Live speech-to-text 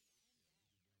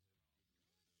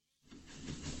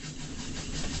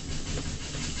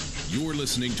You're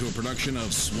listening to a production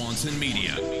of Swanson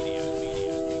Media.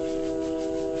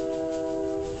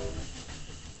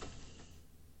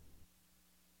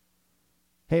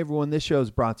 Hey everyone, this show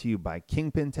is brought to you by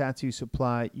Kingpin Tattoo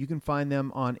Supply. You can find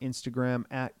them on Instagram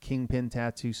at Kingpin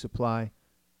Tattoo Supply.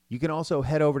 You can also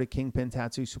head over to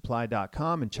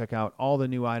kingpintattoosupply.com and check out all the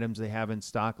new items they have in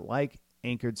stock, like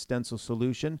Anchored Stencil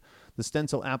Solution, the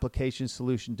stencil application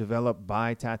solution developed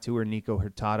by tattooer Nico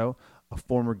Hurtado, a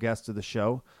former guest of the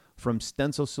show. From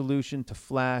stencil solution to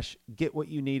flash, get what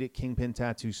you need at Kingpin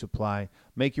Tattoo Supply.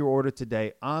 Make your order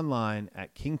today online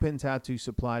at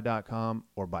kingpintattoosupply.com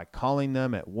or by calling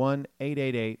them at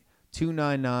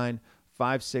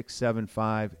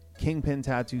 1-888-299-5675. Kingpin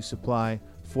Tattoo Supply,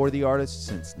 for the artist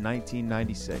since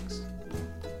 1996.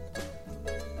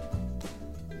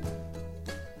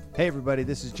 Hey everybody,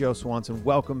 this is Joe Swanson.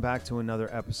 Welcome back to another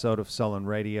episode of Sullen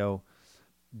Radio.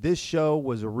 This show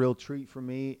was a real treat for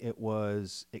me. It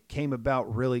came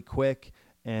about really quick,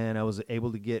 and I was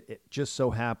able to get it. Just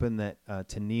so happened that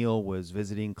Teneile was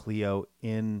visiting Cleo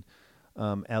in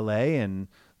LA, and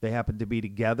they happened to be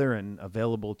together and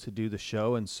available to do the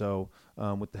show. And so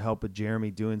with the help of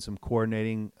Jeremy doing some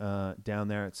coordinating down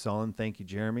there at Sullen, thank you,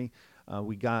 Jeremy,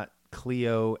 we got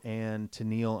Cleo and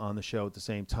Teneile on the show at the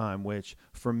same time, which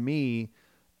for me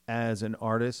as an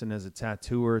artist and as a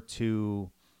tattooer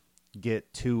to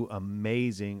get two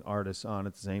amazing artists on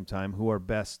at the same time who are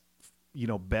best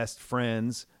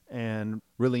friends and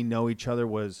really know each other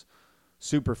was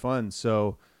super fun.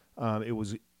 So it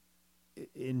was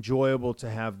enjoyable to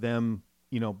have them,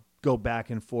 go back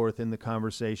and forth in the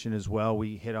conversation as well.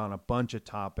 We hit on a bunch of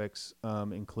topics,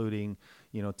 including,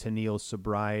 Teneile's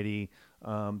sobriety,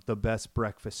 the best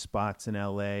breakfast spots in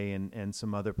LA and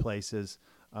some other places.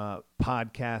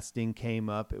 Podcasting came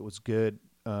up. It was good.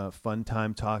 Fun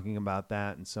time talking about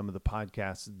that and some of the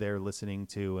podcasts they're listening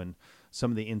to and some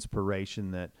of the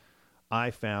inspiration that I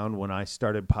found when I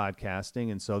started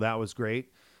podcasting. And so that was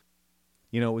great.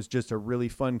 It was just a really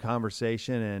fun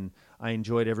conversation and I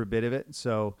enjoyed every bit of it.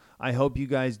 So I hope you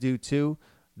guys do too.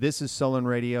 This is Sullen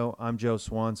Radio. I'm Joe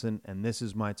Swanson, and this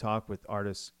is my talk with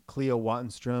artists Cleo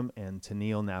Wattenstrom and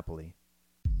Teneile Napoli.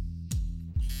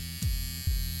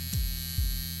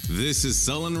 This is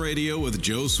Sullen Radio with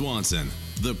Joe Swanson,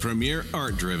 the premier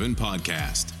art-driven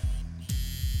podcast.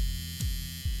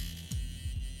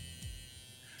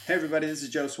 Hey everybody, this is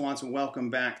Joe Swanson. Welcome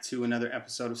back to another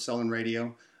episode of Sullen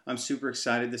Radio. I'm super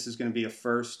excited. This is going to be a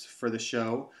first for the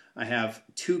show. I have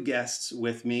two guests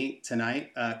with me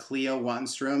tonight, Cleo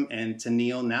Wattenstrom and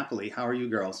Teneile Napoli. How are you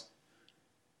girls?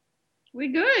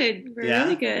 We're good. We're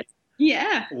really good.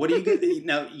 Yeah. What do you get?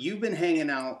 Now, you've been hanging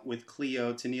out with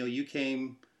Cleo. Teneile, you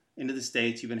came into the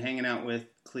States. You've been hanging out with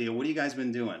Cleo. What have you guys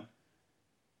been doing?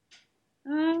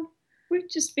 We've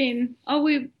just been,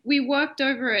 we worked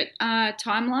over at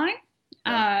Timeline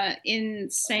in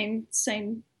San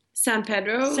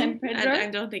Pedro. I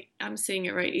don't think I'm saying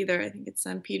it right either. I think it's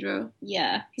San Pedro.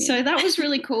 Yeah. So that was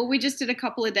really cool. We just did a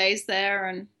couple of days there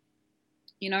and,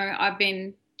 I've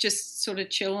been just sort of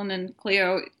chilling and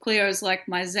Cleo's like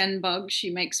my Zen bug.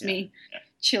 She makes me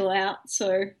chill out.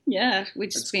 So yeah,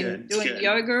 we've just been doing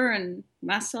yoga and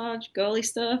massage, girly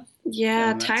stuff.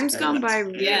 Yeah, time's gone by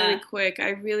really quick. I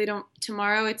really don't,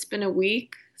 tomorrow it's been a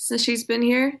week since she's been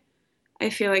here.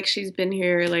 I feel like she's been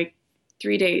here like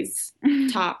 3 days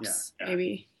tops,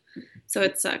 maybe. So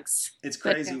it sucks. It's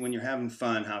crazy when you're having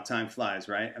fun how time flies,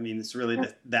 right? I mean, it's really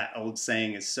that old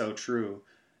saying is so true.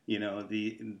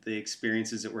 The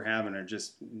experiences that we're having are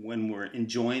just, when we're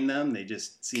enjoying them, they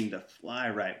just seem to fly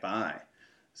right by.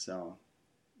 So.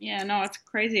 Yeah, no, it's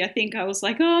crazy. I think I was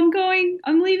like, I'm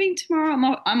leaving tomorrow.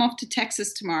 I'm off to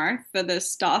Texas tomorrow for the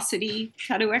Star City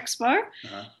Tattoo Expo.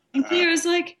 And Cleo's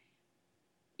like,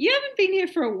 you haven't been here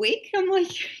for a week? I'm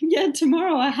like, yeah,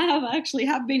 tomorrow I actually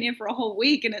have been here for a whole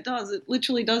week, and it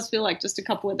literally does feel like just a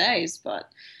couple of days, but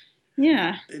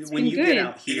yeah. When you get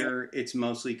out here, it's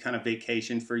mostly kind of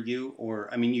vacation for you, or,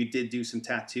 I mean, you did do some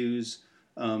tattoos,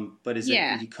 but is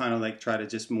it, you kind of like try to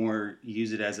just more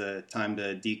use it as a time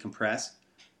to decompress?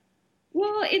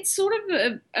 Well, it's sort of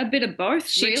a bit of both,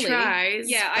 really. She tries.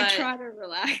 Yeah, I try to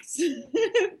relax.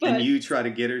 But, and you try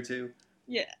to get her to?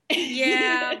 Yeah.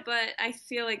 Yeah, but I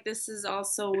feel like this is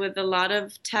also with a lot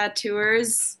of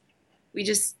tattooers. We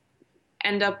just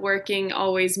end up working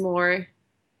always more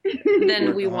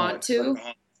than we want to.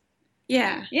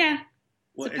 Yeah. Yeah.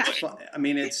 Well, it's fun. I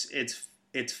mean, it's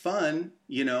fun.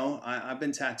 I've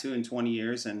been tattooing 20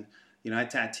 years and, I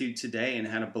tattooed today and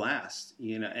had a blast,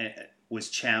 was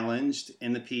challenged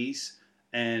in the piece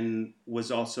and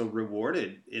was also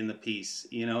rewarded in the piece.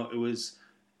 It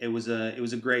was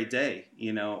a great day,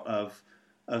 of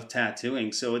of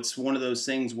tattooing. So it's one of those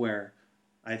things where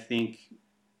I think,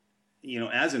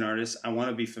 as an artist, I want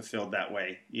to be fulfilled that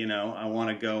way. I want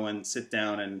to go and sit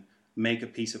down and make a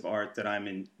piece of art that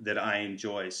I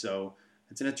enjoy. So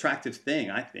it's an attractive thing,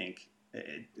 I think.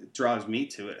 It draws me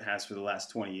to it. It has for the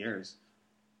last 20 years.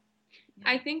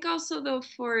 I think also, though,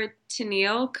 for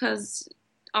Teneile, because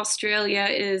Australia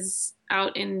is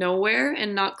out in nowhere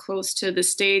and not close to the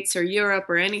States or Europe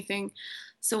or anything.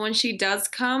 So when she does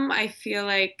come, I feel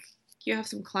like you have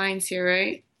some clients here,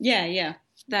 right? Yeah.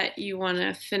 That you want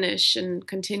to finish and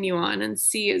continue on and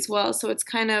see as well. So it's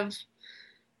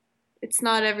it's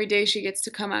not every day she gets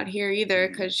to come out here either,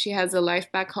 because she has a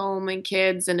life back home and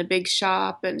kids and a big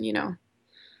shop and,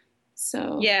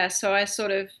 so. Yeah, so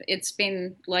it's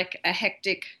been like a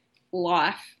hectic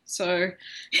life. So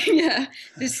yeah,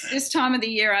 this time of the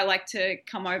year I like to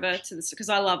come over to this because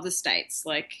I love the States.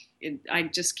 Like I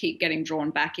just keep getting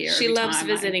drawn back here. She loves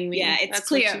visiting me. Yeah, it's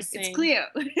Cleo. It's Cleo.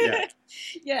 Yeah.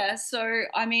 Yeah. So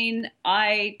I mean,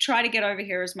 I try to get over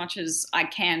here as much as I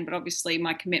can, but obviously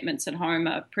my commitments at home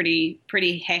are pretty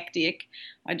hectic.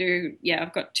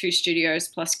 I've got 2 studios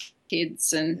plus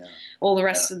kids and all the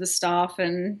rest of the staff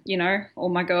and all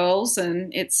my girls,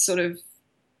 and it's sort of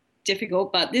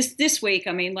difficult. But this week,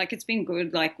 I mean, like, it's been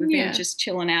good. Like, we've been just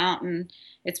chilling out and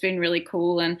it's been really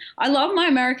cool. And I love my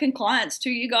American clients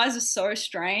too. You guys are so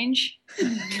strange.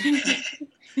 In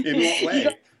what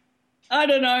way? I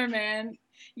don't know, man.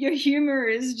 Your humor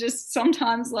is just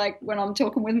sometimes, like, when I'm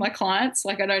talking with my clients,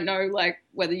 like, I don't know, like,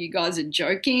 whether you guys are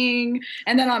joking,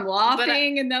 and then I'm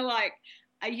laughing and they're like,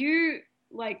 are you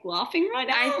like laughing right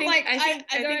now? I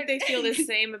think they feel the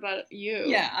same about you.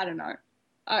 Yeah, I don't know.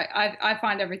 I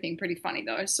find everything pretty funny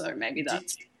though, so maybe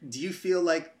that's. Do you feel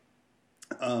like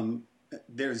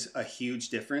there's a huge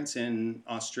difference in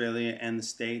Australia and the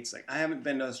States? Like, I haven't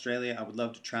been to Australia. I would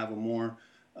love to travel more,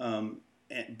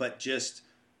 but just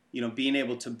being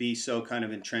able to be so kind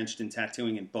of entrenched in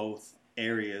tattooing in both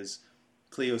areas.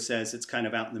 Cleo says it's kind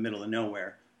of out in the middle of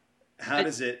nowhere. How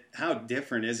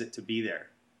different is it to be there?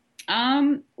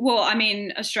 Well, I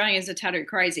mean, Australians are tattoo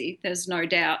crazy. There's no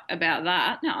doubt about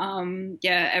that.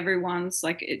 Everyone's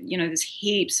like, there's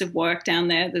heaps of work down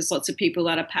there. There's lots of people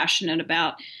that are passionate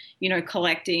about,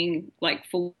 collecting like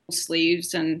full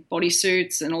sleeves and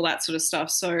bodysuits and all that sort of stuff.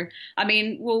 So, I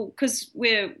mean, well, because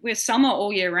we're summer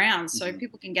all year round, so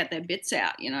people can get their bits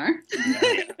out,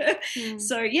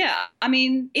 So, yeah, I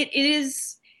mean,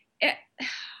 it's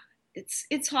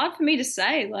hard for me to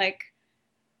say, like,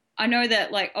 I know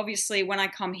that, like, obviously when I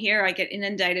come here, I get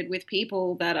inundated with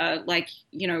people that are like,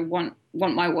 want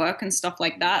my work and stuff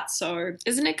like that. So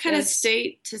isn't it kind of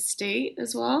state to state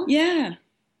as well? Yeah.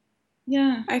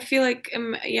 I feel like,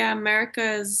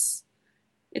 America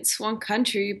it's one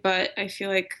country, but I feel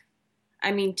like,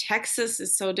 I mean, Texas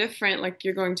is so different. Like,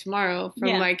 you're going tomorrow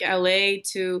from like LA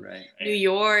to New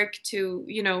York to,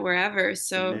 wherever.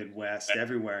 So the Midwest,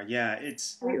 everywhere. Yeah.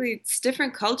 It's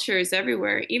different cultures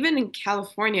everywhere. Even in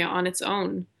California on its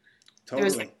own. Totally.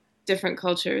 There's different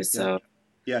cultures. So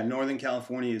yeah. Northern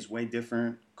California is way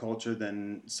different culture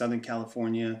than Southern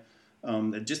California.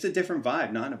 Just a different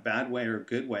vibe, not in a bad way or a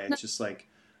good way. It's just like,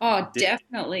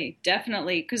 definitely.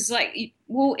 Because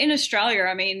in Australia,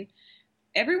 I mean,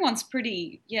 everyone's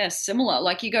pretty, similar.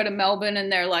 Like, you go to Melbourne and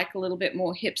they're like a little bit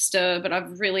more hipster, but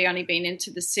I've really only been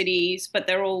into the cities, but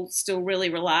they're all still really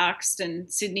relaxed. And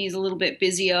Sydney's a little bit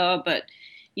busier, but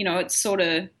it's sort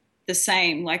of the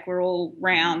same. Like, we're all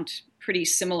round pretty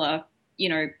similar,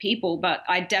 people, but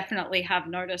I definitely have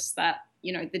noticed that,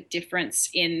 the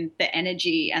difference in the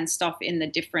energy and stuff in the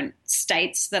different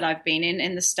states that I've been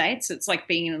in the States. It's like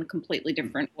being in a completely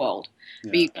different world.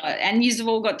 And you've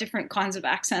all got different kinds of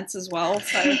accents as well.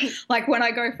 So like, when I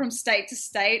go from state to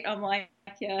state, I'm like,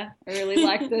 I really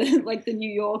like the New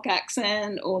York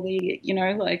accent, or the,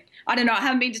 like, I don't know. I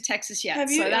haven't been to Texas yet.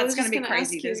 So that's going to be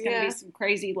crazy. There's going to be some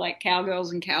crazy like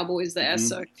cowgirls and cowboys there.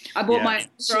 So I bought my,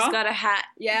 she's got a hat.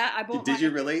 Yeah. I bought Did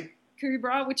you really?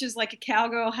 Cobra, which is like a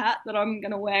cowgirl hat that I'm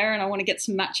going to wear, and I want to get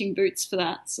some matching boots for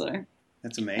that. So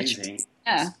that's amazing.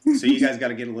 Yeah. So you guys got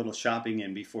to get a little shopping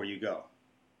in before you go.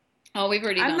 Oh, we've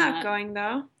already done that. I'm not going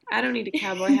though. I don't need a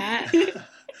cowboy hat.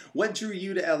 What drew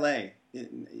you to LA?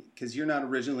 Because you're not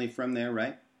originally from there,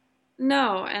 right?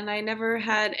 No, and I never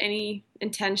had any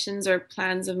intentions or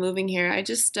plans of moving here. I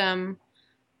just, I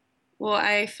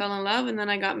fell in love and then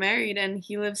I got married, and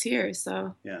he lives here,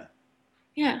 so.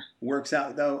 Yeah. Works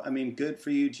out though. I mean, good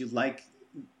for you. Do you like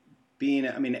being?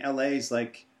 I mean, LA's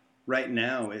like right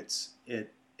now. It's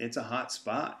a hot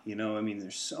spot. I mean,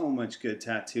 there's so much good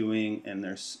tattooing, and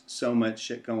there's so much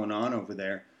shit going on over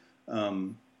there.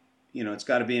 It's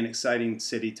got to be an exciting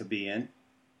city to be in.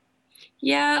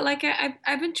 Yeah, like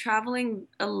I've been traveling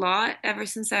a lot ever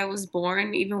since I was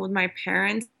born, even with my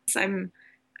parents.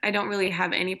 I don't really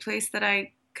have any place that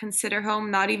I consider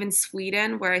home, not even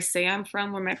Sweden, where I say I'm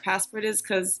from, where my passport is,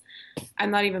 because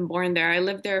I'm not even born there. I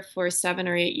lived there for 7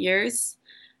 or 8 years.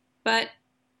 But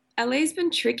LA's been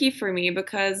tricky for me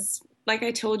because, like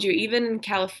I told you, even in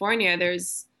California,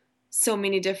 there's so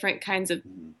many different kinds of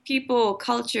people,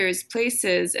 cultures,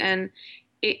 places, and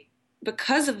it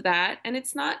because of that, and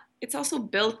it's also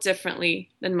built differently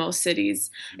than most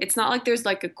cities. It's not like there's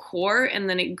like a core and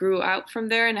then it grew out from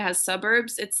there and it has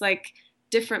suburbs. It's like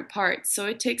different parts. So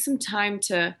it takes some time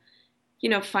to,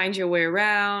 find your way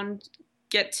around,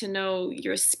 get to know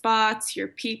your spots, your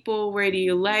people, where do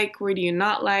you like, where do you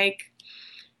not like.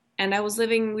 And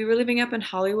we were living up in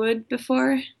Hollywood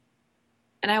before,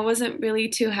 and I wasn't really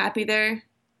too happy there.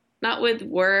 Not with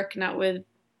work, not with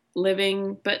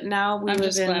living, but now I'm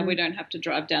just glad we don't have to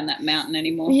drive down that mountain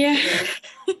anymore. Yeah.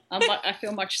 I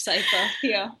feel much safer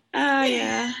here. Oh,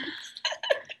 yeah.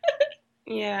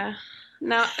 Yeah.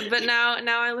 Now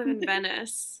I live in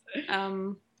Venice.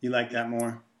 You like that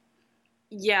more?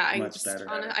 Yeah, Much better.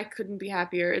 I couldn't be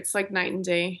happier. It's like night and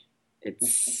day.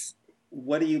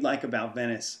 What do you like about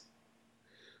Venice?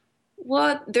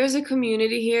 Well, there's a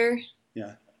community here.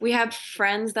 Yeah. We have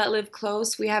friends that live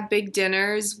close. We have big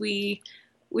dinners. We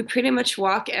pretty much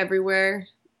walk everywhere.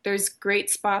 There's great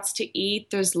spots to eat.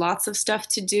 There's lots of stuff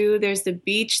to do. There's the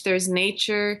beach. There's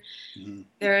nature. Mm-hmm.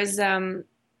 There's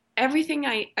everything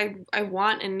I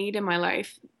want and need in my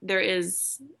life. There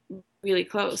is really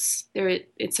close.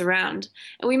 It's around.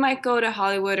 And we might go to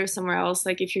Hollywood or somewhere else,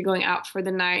 like if you're going out for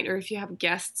the night or if you have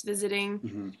guests visiting.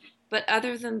 Mm-hmm. But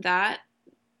other than that,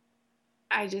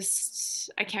 I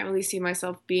can't really see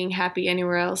myself being happy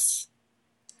anywhere else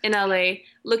in LA,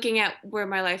 looking at where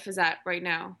my life is at right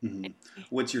now. Mm-hmm.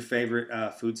 What's your favorite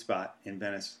food spot in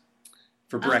Venice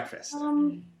for breakfast?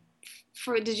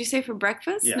 Did you say for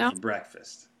breakfast? Yeah, no? For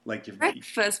breakfast. Like your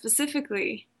breakfast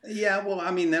specifically. Yeah, well,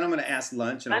 I mean, then I'm going to ask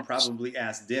lunch and I'll probably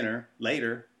ask dinner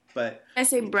later. But I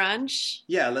say brunch.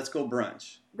 Yeah, let's go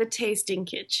brunch. The Tasting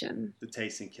Kitchen. The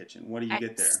Tasting Kitchen. What do you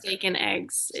get there? Steak and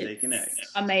eggs. Steak and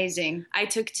eggs. Amazing. I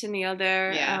took Teneile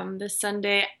there this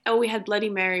Sunday. Oh, we had Bloody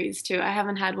Marys too. I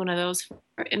haven't had one of those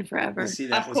in forever. See,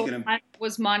 that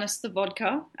was minus the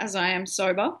vodka, as I am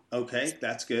sober. Okay,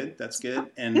 that's good. That's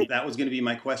good. And that was going to be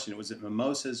my question. Was it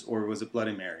mimosas or was it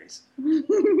Bloody Marys?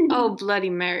 Oh, Bloody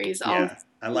Marys. Yeah,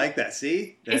 I like that.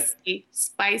 See?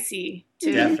 Spicy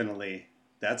too. Definitely.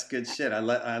 That's good shit. I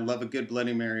love a good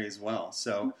Bloody Mary as well.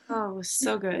 So. Oh, it was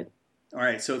so good. All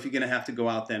right. So if you're going to have to go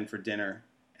out then for dinner,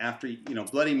 after,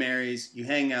 Bloody Marys, you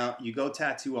hang out, you go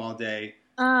tattoo all day.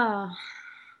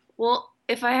 Well,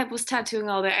 if I was tattooing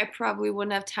all day, I probably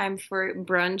wouldn't have time for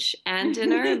brunch and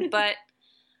dinner, but.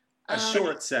 A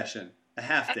short session, a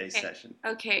half-day session.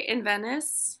 Okay. In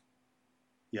Venice?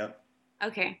 Yep.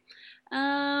 Okay.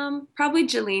 Probably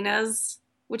Jelina's.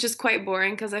 Which is quite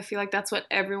boring because I feel like that's what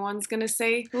everyone's going to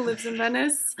say who lives in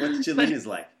Venice. What's Jelina's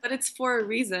like? But it's for a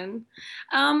reason.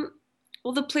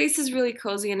 Well, the place is really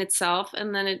cozy in itself,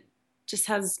 and then it just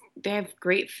they have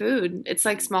great food. It's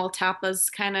like small tapas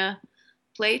kind of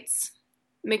plates,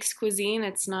 mixed cuisine.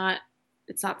 It's not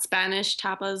Spanish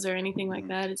tapas or anything like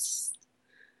that. It's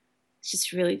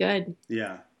just really good.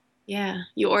 Yeah. Yeah.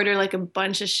 You order like a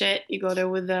bunch of shit. You go there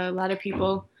with a lot of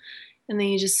people, and then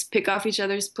you just pick off each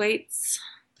other's plates.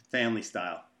 Family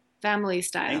style.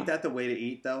 Ain't that the way to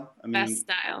eat, though? I mean, best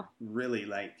style. Really,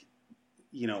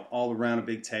 all around a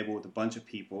big table with a bunch of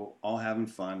people, all having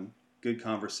fun, good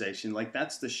conversation. Like,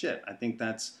 that's the shit. I think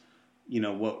that's,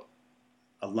 what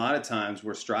a lot of times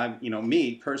we're striving.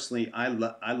 Me, personally, I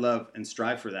love and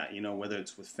strive for that, whether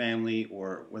it's with family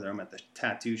or whether I'm at the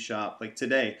tattoo shop. Like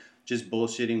today, just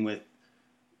bullshitting with,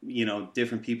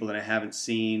 different people that I haven't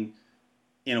seen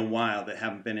in a while that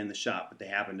haven't been in the shop, but they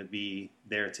happen to be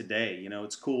there today.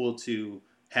 It's cool to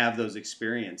have those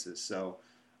experiences. So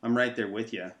I'm right there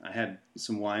with you. I had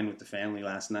some wine with the family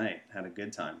last night. Had a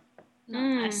good time.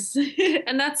 Nice.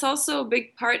 And that's also a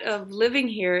big part of living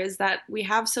here is that we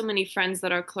have so many friends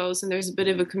that are close and there's a bit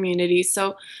of a community.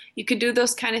 So you could do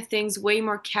those kind of things way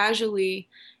more casually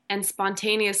and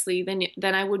spontaneously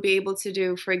than I would be able to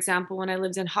do, for example, when I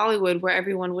lived in Hollywood, where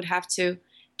everyone would have to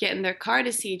get in their car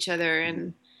to see each other,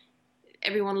 and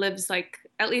everyone lives like,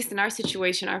 at least in our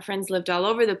situation, our friends lived all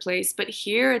over the place. But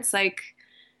here it's like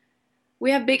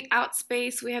we have big out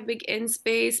space, we have big in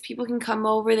space, people can come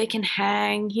over, they can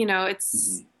hang,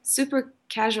 it's super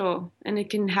casual and it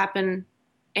can happen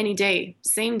any day,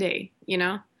 same day,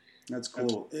 That's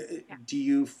cool. Do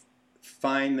you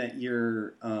find that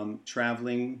you're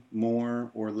traveling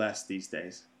more or less these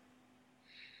days?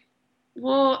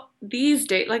 Well, these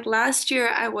days, like last year,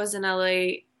 I was in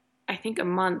LA, I think a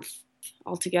month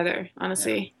altogether,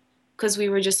 honestly, because we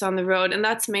were just on the road. And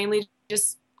that's mainly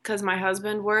just because my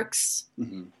husband works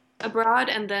abroad,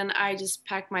 and then I just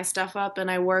pack my stuff up and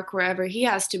I work wherever he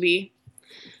has to be.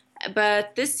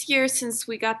 But this year, since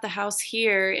we got the house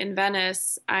here in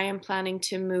Venice, I am planning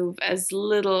to move as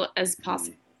little as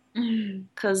possible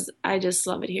because I just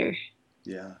love it here.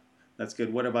 Yeah, that's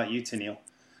good. What about you, Teneile?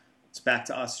 It's back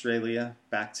to Australia,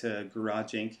 back to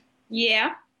Garage Inc.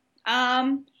 Yeah.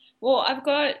 Well, I've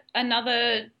got I'm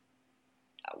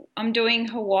doing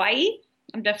Hawaii.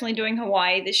 I'm definitely doing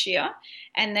Hawaii this year.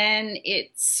 And then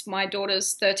it's my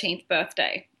daughter's 13th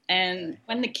birthday. And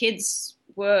when the kids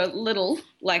were little,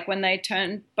 like when they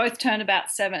both turned about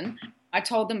 7, I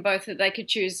told them both that they could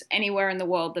choose anywhere in the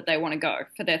world that they want to go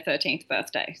for their 13th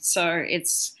birthday. So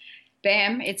it's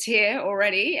here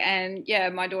already. And yeah,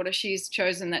 my daughter, she's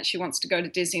chosen that she wants to go to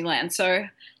Disneyland. So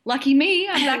lucky me,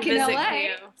 I'm back in LA.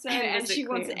 Cleo. So, and she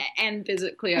wants and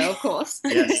visit Cleo, of course.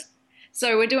 Yes.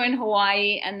 So we're doing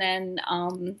Hawaii and then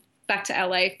back to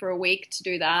LA for a week to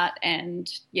do that. And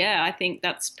yeah, I think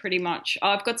that's pretty much.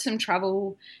 I've got some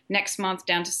travel next month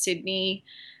down to Sydney.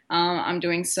 I'm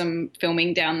doing some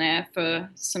filming down there for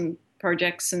some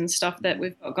projects and stuff that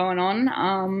we've got going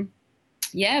on.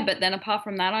 Yeah, but then apart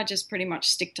from that, I just pretty much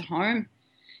stick to home.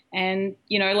 And,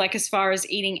 you know, like as far as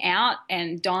eating out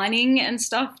and dining and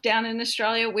stuff down in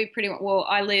Australia,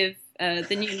 I live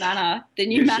the new manor.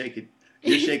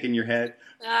 You're shaking your head.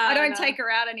 I don't take her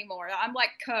out anymore. I'm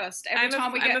like cursed. I'm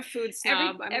a food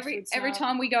snob. Every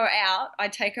time we go out, I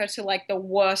take her to like the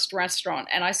worst restaurant,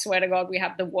 and I swear to God, we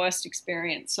have the worst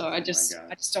experience. So I just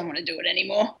don't want to do it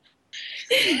anymore.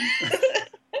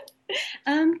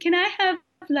 Can I have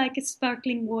like a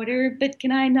sparkling water? But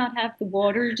can I not have the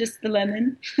water, just the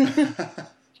lemon?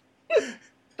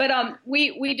 But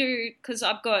we do, because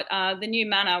I've got the new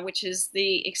manor, which is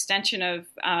the extension of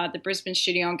the Brisbane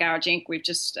studio on Garage Inc. We've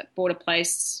just bought a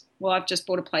place. Well, I've just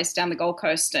bought a place down the Gold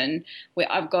Coast, and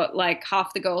I've got like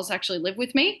half the girls actually live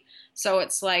with me. So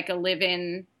it's like a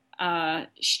live-in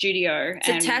studio. It's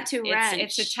a tattoo ranch.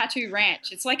 It's a tattoo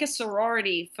ranch. It's like a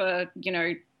sorority for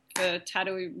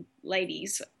tattoo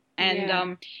ladies.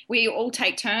 And we all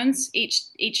take turns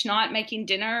each night making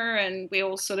dinner, and we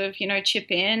all sort of,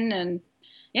 chip in. And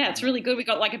yeah, it's really good. We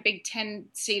got like a big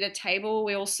 10-seater table.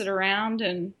 We all sit around,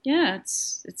 and yeah,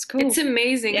 it's cool. It's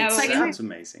amazing. Yeah, it's like sounds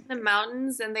amazing. The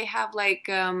mountains, and they have like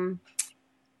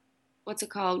what's it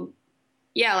called?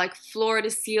 Yeah, like floor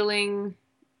to ceiling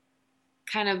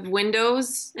kind of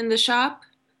windows in the shop,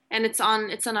 and it's on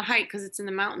a hike because it's in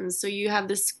the mountains. So you have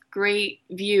this great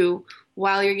view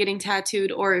while you're getting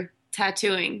tattooed or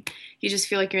tattooing. You just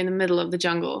feel like you're in the middle of the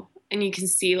jungle. And you can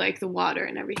see like the water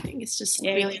and everything. It's just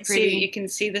really pretty. You can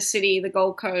see the city, the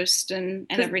Gold Coast, and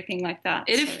everything like that.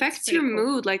 It affects your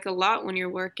mood like a lot when you're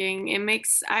working. It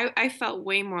makes I felt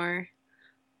way more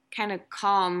kind of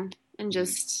calm and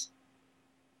just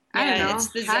I don't know, it's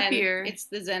the happier. It's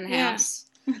the Zen house.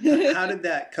 How did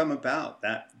that come about?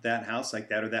 That house like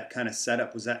that, or that kind of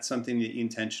setup? Was that something that you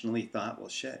intentionally thought, well,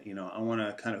 shit, I want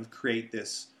to kind of create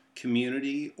this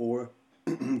community, or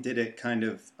did it kind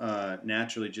of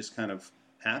naturally just kind of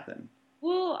happen?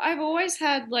 Well, I've always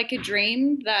had like a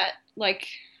dream that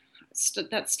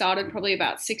that started probably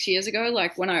about 6 years ago,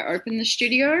 like when I opened the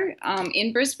studio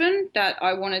in Brisbane, that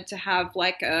I wanted to have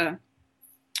like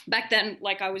back then,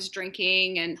 like I was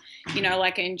drinking and,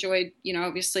 like I enjoyed,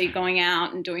 obviously going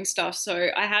out and doing stuff. So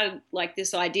I had like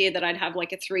this idea that I'd have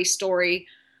like a 3-story,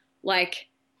 like,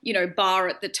 bar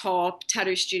at the top,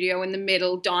 tattoo studio in the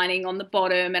middle, dining on the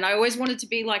bottom. And I always wanted to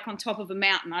be like on top of a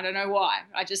mountain. I don't know why.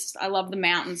 I love the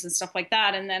mountains and stuff like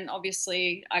that. And then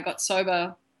obviously I got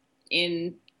sober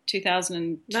in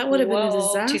 2012. That would have been a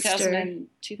disaster.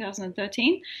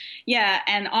 2013. Yeah.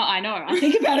 And I know, I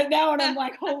think about it now and I'm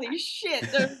like, holy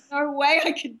shit, there's no way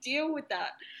I could deal with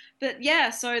that. But yeah,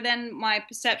 so then my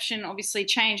perception obviously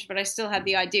changed, but I still had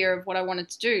the idea of what I wanted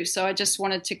to do. So I just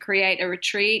wanted to create a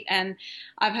retreat, and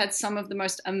I've had some of the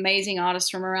most amazing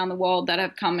artists from around the world that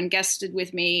have come and guested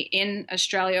with me in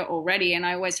Australia already, and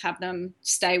I always have them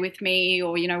stay with me,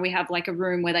 or, we have like a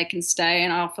room where they can stay,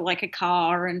 and I offer like a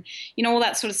car and, all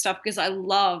that sort of stuff, because I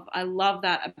love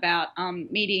that about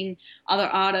meeting other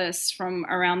artists from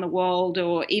around the world,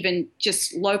 or even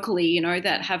just locally,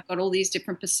 that have got all these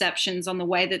different perceptions on the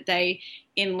way that they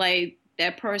inlay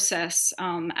their process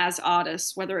as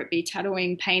artists, whether it be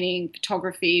tattooing, painting,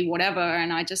 photography, whatever.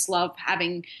 And I just love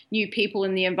having new people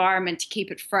in the environment to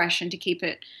keep it fresh and to keep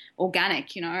it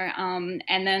organic, And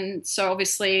then, so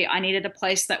obviously I needed a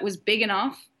place that was big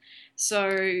enough So,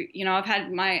 I've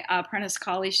had my apprentice,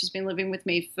 Carly, she's been living with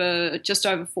me for just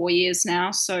over 4 years now.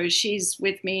 So she's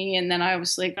with me. And then I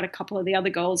obviously got a couple of the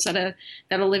other girls that are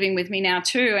living with me now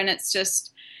too. And it's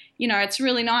just, it's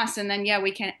really nice. And then,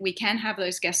 we can have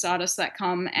those guest artists that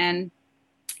come, and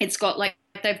it's got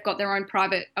they've got their own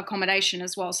private accommodation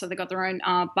as well. So they've got their own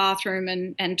bathroom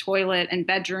and toilet and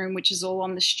bedroom, which is all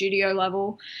on the studio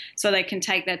level. So they can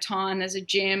take their time. There's a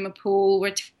gym, a pool.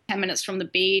 We're 10 minutes from the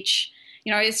beach.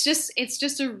 It's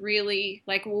just a really,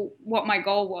 what my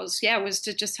goal was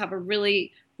to just have a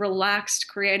really relaxed,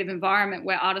 creative environment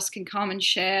where artists can come and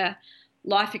share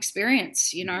life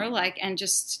experience, and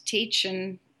just teach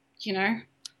and,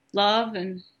 love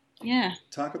and, yeah.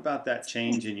 Talk about that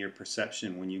change in your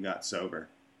perception when you got sober.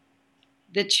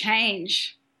 The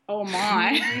change. Oh,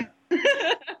 my.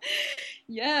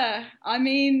 Yeah. I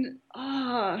mean,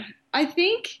 I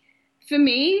think for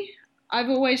me, I've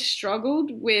always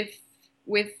struggled with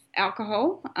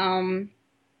alcohol,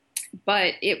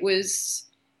 but it was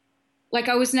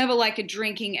I was never a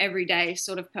drinking every day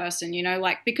sort of person,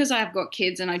 because I've got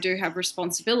kids and I do have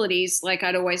responsibilities.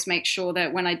 I'd always make sure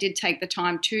that when I did take the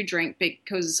time to drink,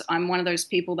 because I'm one of those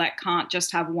people that can't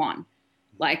just have one.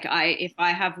 If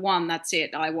I have one, that's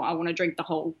it. I want to drink the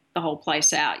whole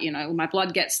place out. My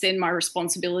blood gets thin, my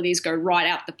responsibilities go right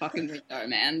out the fucking window,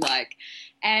 man.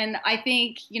 And I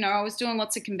think, I was doing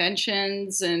lots of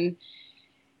conventions and,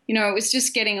 it was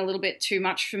just getting a little bit too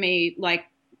much for me,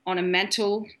 on a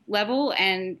mental level.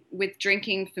 And with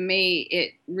drinking, for me,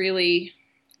 it really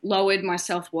lowered my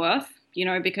self-worth,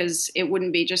 because it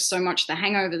wouldn't be just so much the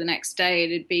hangover the next day.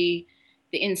 It'd be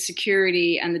the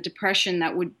insecurity and the depression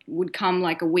that would come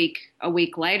a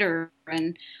week later.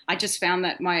 And I just found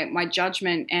that my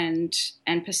judgment and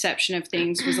perception of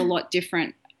things was a lot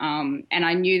different. And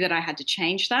I knew that I had to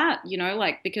change that,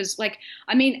 because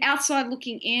outside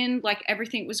looking in,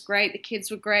 everything was great. The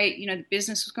kids were great. The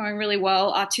business was going really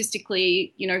well,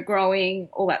 artistically, growing,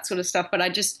 all that sort of stuff. But I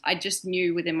just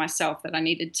knew within myself that I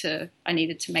needed to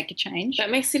make a change. That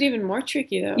makes it even more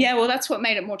tricky though. Yeah. Well, that's what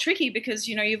made it more tricky, because,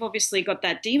 you've obviously got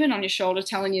that demon on your shoulder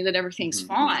telling you that everything's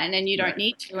fine and you don't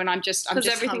need to. And I'm just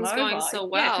everything's going so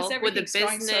well with the business,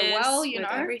 going so well, with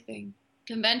everything.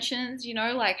 Conventions,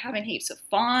 having heaps of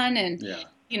fun and,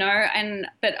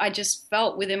 but I just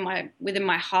felt within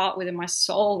my heart, within my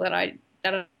soul that I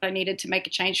needed to make a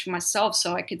change for myself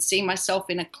so I could see myself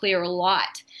in a clearer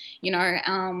light,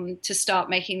 to start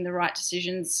making the right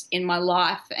decisions in my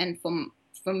life and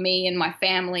for me and my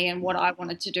family and what I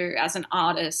wanted to do as an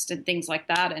artist and things like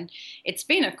that. And it's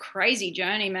been a crazy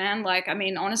journey, man.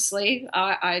 Honestly,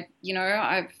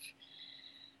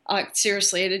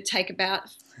 seriously, it'd take about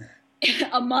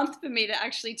a month for me to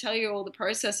actually tell you all the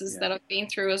processes that I've been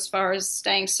through as far as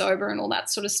staying sober and all that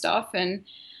sort of stuff. And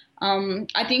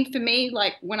I think for me,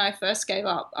 when I first gave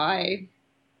up, I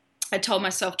told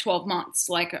myself 12 months,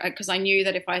 because I knew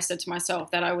that if I said to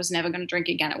myself that I was never going to drink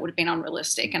again, it would have been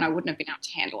unrealistic and I wouldn't have been able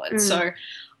to handle it. So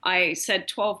I said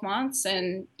 12 months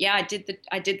and I did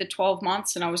the 12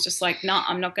 months and I was just no,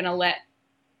 I'm not going to let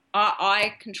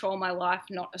I control my life,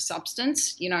 not a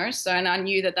substance, So, and I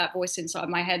knew that voice inside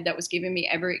my head that was giving me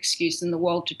every excuse in the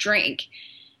world to drink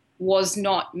was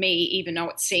not me, even though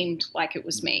it seemed like it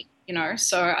was me,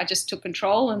 So I just took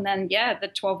control. And then,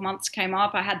 the 12 months came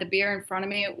up. I had the beer in front of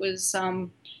me. It was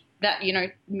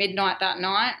midnight that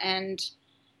night, and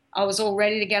I was all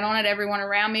ready to get on it. Everyone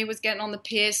around me was getting on the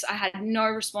piss. I had no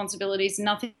responsibilities,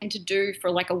 nothing to do for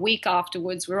a week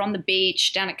afterwards. We were on the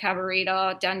beach down at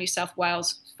Cabarita, down New South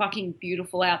Wales. Fucking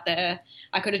beautiful out there.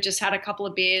 I could have just had a couple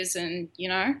of beers and,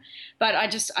 but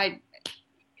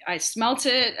I smelt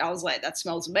it. I was like, that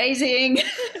smells amazing.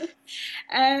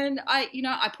 And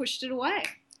I pushed it away.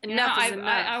 Enough is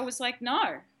enough. I was like,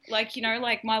 no,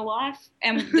 my life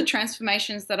and the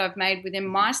transformations that I've made within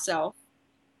myself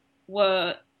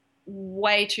were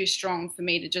way too strong for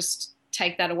me to just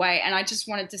take that away. And I just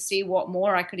wanted to see what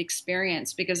more I could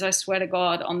experience, because I swear to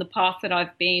God, on the path that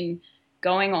I've been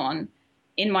going on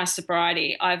in my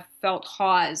sobriety, I've felt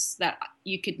highs that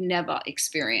you could never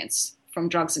experience from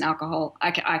drugs and alcohol.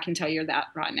 I can tell you that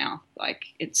right now.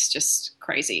 It's just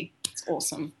crazy. It's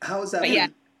awesome. How is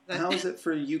that? How is it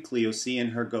for you, Cleo, seeing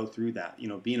her go through that?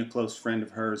 Being a close friend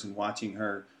of hers and watching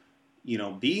her,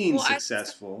 being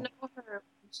successful. I didn't know her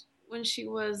when she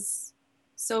was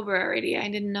sober already. I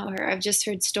didn't know her. I've just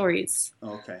heard stories.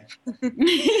 Okay.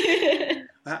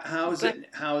 How is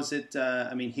it?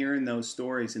 Hearing those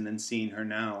stories and then seeing her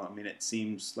now. It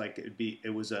seems like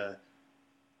it was a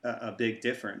big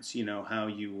difference. How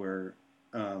you were.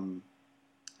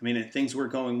 Things were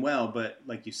going well, but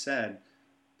like you said,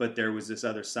 but there was this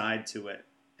other side to it,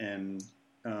 and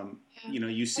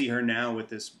you see her now with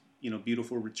this,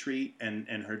 beautiful retreat and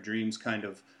her dreams kind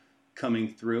of coming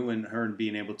through, and her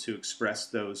being able to express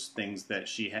those things that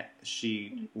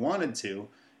she wanted to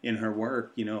in her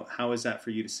work. How is that for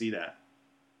you to see that?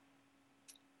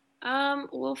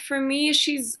 Well, for me,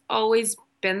 she's always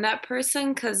been that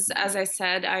person because, as I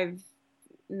said, I've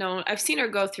seen her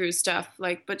go through stuff,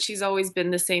 but she's always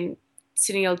been the same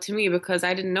Teneile to me because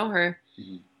I didn't know her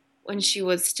when she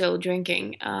was still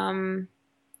drinking.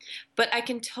 But I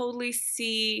can totally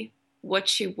see what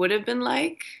she would have been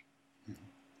like,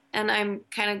 and I'm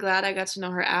kind of glad I got to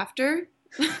know her after.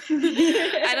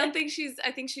 I think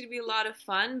she'd be a lot of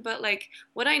fun, but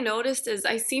what I noticed is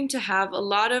I seem to have a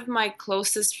lot of my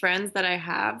closest friends that I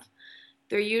have.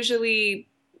 They're usually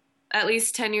at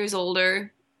least 10 years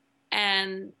older,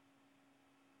 and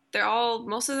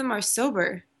most of them are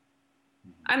sober.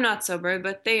 I'm not sober,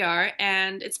 but they are,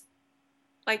 and it's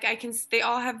they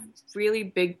all have really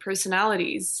big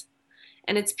personalities,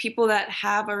 and it's people that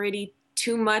have already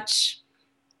too much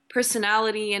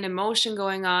personality and emotion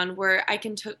going on, where I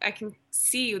can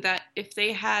see that if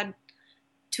they had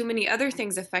too many other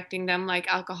things affecting them,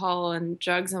 like alcohol and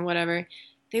drugs and whatever,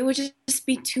 they would just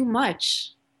be too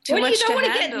much to handle. You don't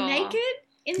want to get naked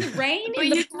in the rain in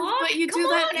the park? But you do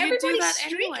that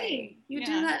anyway. You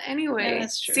do that anyway. Yeah,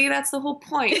 that's true. See, that's the whole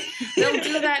point. They'll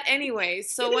do that anyway.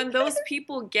 So when those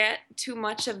people get too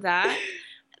much of that,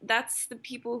 that's the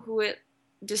people who it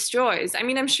destroys. I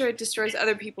mean, I'm sure it destroys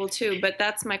other people too, but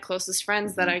that's my closest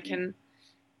friends that I can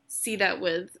see that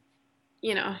with,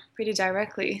 pretty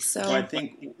directly. So well, I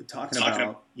think talking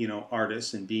about,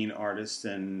 artists and being artists,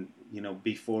 and,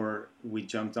 before we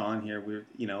jumped on here,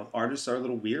 artists are a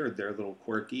little weird. They're a little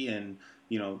quirky, and,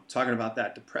 talking about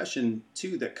that depression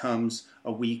too, that comes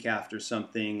a week after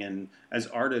something. And as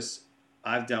artists,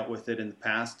 I've dealt with it in the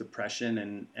past,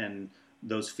 depression and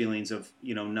those feelings of,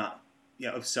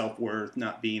 of self-worth,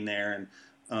 not being there.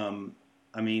 And,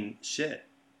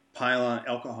 pile on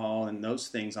alcohol and those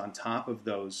things on top of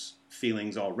those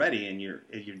feelings already, and you're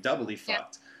doubly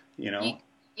fucked,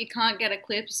 You can't get a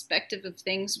clear perspective of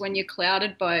things when you're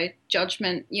clouded by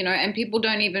judgment, and people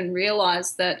don't even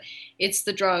realize that it's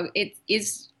the drug. It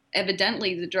is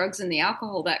evidently the drugs and the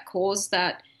alcohol that cause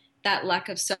that lack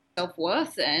of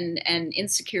self-worth and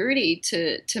insecurity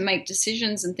to make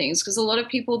decisions and things. Because a lot of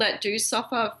people that do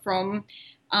suffer from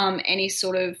any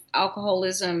sort of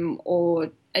alcoholism or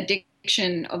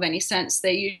addiction of any sense,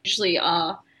 they usually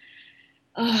are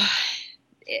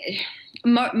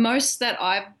most that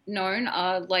I've known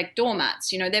are like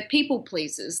doormats. They're people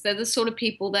pleasers. They're the sort of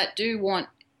people that do want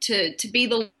to be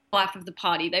the life of the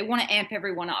party. They want to amp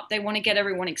everyone up. They want to get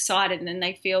everyone excited, and then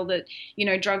they feel that,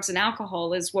 drugs and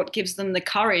alcohol is what gives them the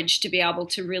courage to be able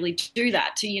to really do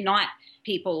that, to unite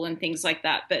people and things like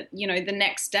that. But, the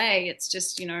next day it's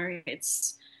just,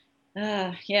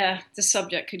 the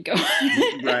subject could go.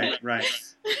 Right.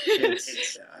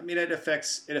 It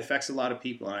affects a lot of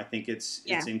people, and I think it's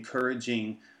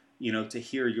encouraging, to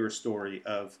hear your story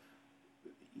of,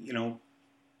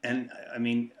 and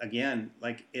again,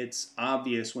 it's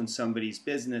obvious when somebody's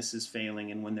business is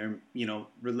failing, and when their,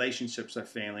 relationships are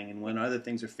failing, and when other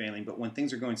things are failing. But when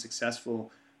things are going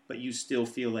successful, but you still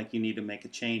feel like you need to make a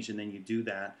change, and then you do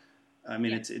that.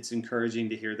 It's encouraging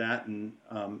to hear that, and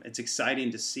it's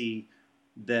exciting to see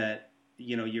that,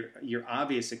 your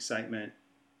obvious excitement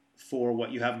for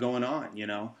what you have going on,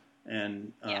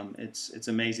 and it's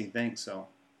amazing thing. So.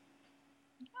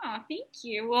 Oh, thank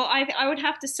you. Well, I would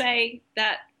have to say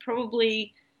that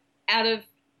probably out of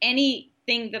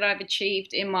anything that I've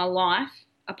achieved in my life,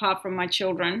 apart from my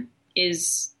children,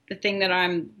 is the thing that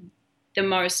I'm the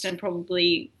most, and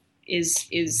probably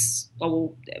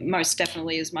most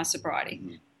definitely is my sobriety.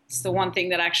 Mm-hmm. It's the one thing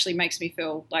that actually makes me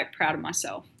feel proud of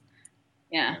myself.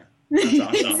 Yeah. That's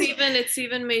awesome. It's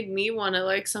even made me want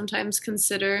to sometimes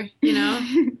consider,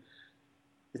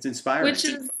 It's inspiring. Which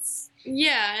is,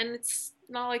 and it's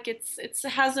not like it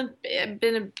hasn't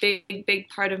been a big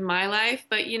part of my life,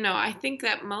 but I think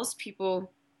that most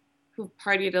people who've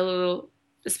partied a little,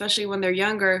 especially when they're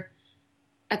younger,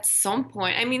 at some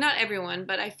point, not everyone,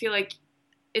 but I feel like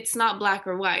it's not black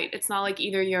or white. It's not like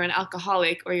either you're an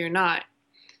alcoholic or you're not.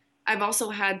 I've also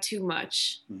had too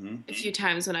much a few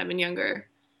times when I've been younger,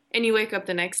 and you wake up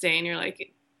the next day and you're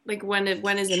like when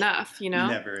is enough,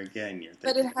 Never again. You're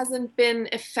thinking. But it hasn't been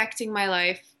affecting my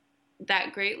life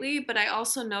that greatly. But I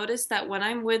also noticed that when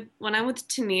I'm with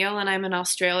Teneile and I'm in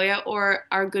Australia, or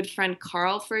our good friend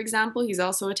Carl, for example, he's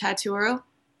also a tattooer.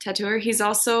 He's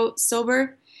also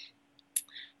sober.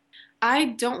 I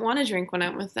don't want to drink when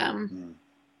I'm with them.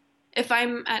 If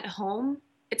I'm at home,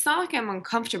 it's not like I'm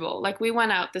uncomfortable. We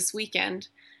went out this weekend,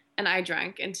 and I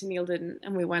drank and Teneile didn't,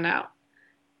 and we went out.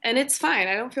 And it's fine.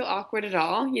 I don't feel awkward at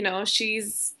all. You know,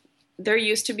 they're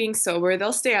used to being sober.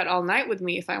 They'll stay out all night with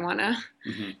me if I want to.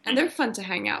 Mm-hmm. And they're fun to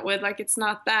hang out with. Like, it's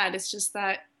not that. It's just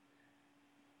that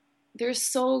they're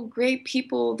so great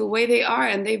people the way they are,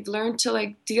 and they've learned to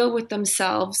like deal with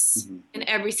themselves in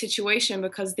every situation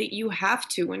because you have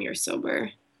to when you're sober.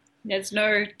 There's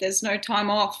no time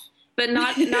off. But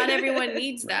not everyone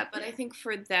needs that. But I think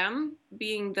for them,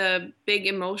 being the big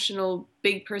emotional,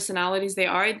 big personalities they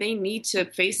are, they need to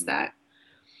face that.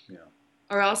 Yeah.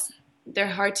 Or else they're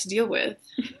hard to deal with.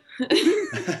 Right.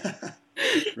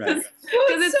 Because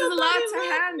it's a lot to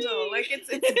handle. Me. Like it's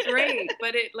great,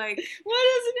 but it like.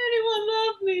 Why doesn't anyone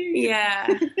love me? Yeah.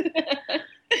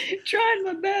 Trying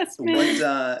my best,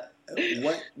 man.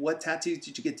 What tattoos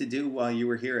did you get to do while you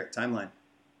were here at Timeline?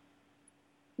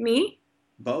 Me?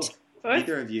 Both.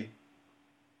 Either of you.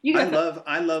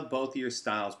 I love both of your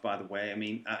styles, by the way. I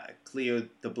mean, Cleo,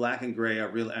 the black and gray,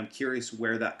 I'm curious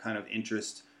where that kind of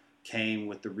interest came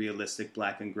with the realistic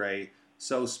black and gray.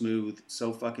 So smooth,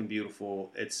 so fucking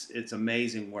beautiful. It's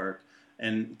amazing work.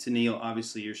 And Teneile,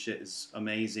 obviously your shit is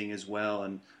amazing as well.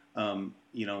 And,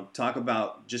 you know, talk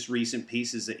about just recent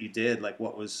pieces that you did, like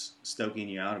what was stoking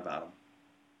you out about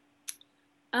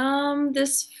them.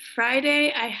 This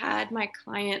Friday I had my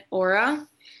client Aura.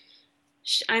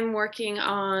 I'm working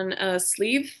on a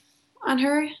sleeve on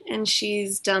her, and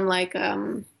she's done like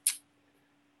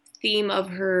theme of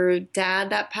her dad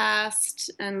that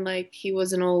passed, and like I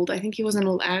think he was an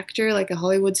old actor, like a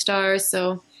Hollywood star,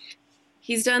 so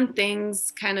he's done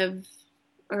things kind of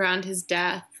around his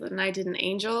death, and I did an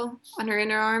angel on her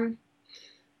inner arm,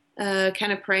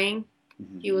 kind of praying.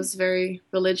 He was very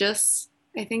religious,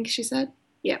 I think she said.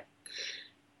 Yeah.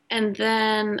 And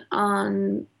then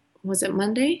was it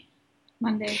Monday?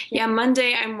 Monday. Yeah,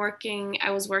 Monday I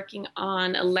was working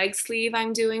on a leg sleeve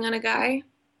I'm doing on a guy.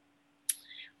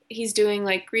 He's doing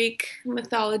like Greek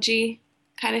mythology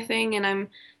kind of thing, and I'm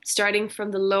starting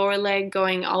from the lower leg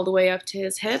going all the way up to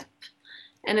his hip.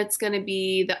 And it's going to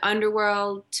be the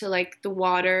underworld to like the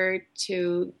water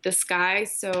to the sky.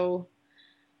 So,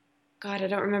 God, I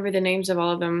don't remember the names of all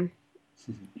of them.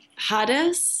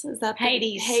 Hades? Is that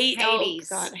Hades? Hades. Oh,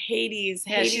 God, Hades.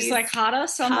 Yeah, Hades. she's like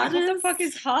Hades. So I'm like, what the fuck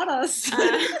is Hades?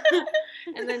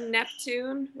 And then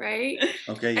Neptune, right?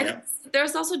 Okay, yeah. And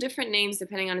there's also different names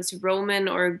depending on it's Roman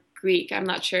or Greek. I'm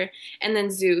not sure. And then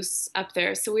Zeus up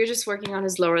there. So we're just working on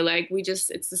his lower leg.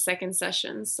 It's the second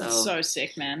session. So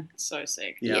sick, man. So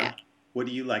sick. Yeah. What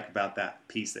do you like about that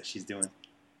piece that she's doing?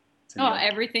 Oh,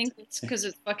 everything. It's because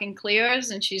it's fucking Cleo's,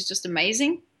 and she's just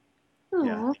amazing.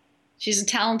 Yeah. She's a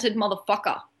talented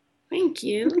motherfucker. Thank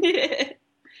you.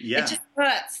 Yeah. It just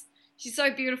hurts. She's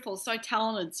so beautiful, so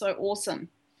talented, so awesome.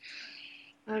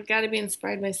 I've got to be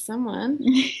inspired by someone.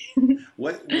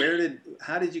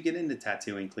 How did you get into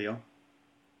tattooing, Cleo?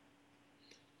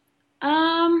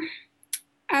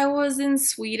 I was in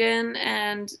Sweden,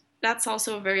 and that's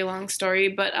also a very long story,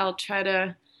 but I'll try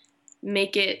to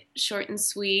make it short and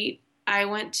sweet. I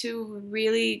went to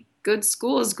really good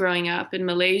schools growing up in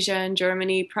Malaysia and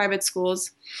Germany, private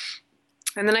schools.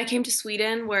 And then I came to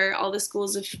Sweden where all the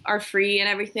schools are free and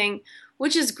everything,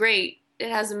 which is great.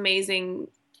 It has amazing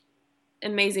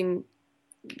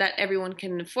that everyone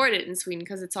can afford it in Sweden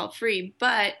because it's all free.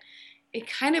 But it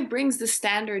kind of brings the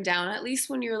standard down, at least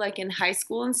when you're like in high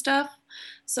school and stuff.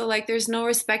 So like there's no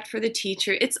respect for the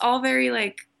teacher. It's all very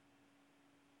like,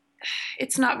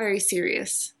 it's not very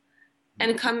serious.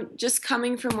 And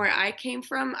coming from where I came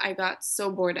from, I got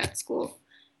so bored at school.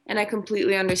 And I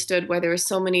completely understood why there were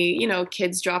so many,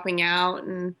 kids dropping out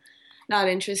and not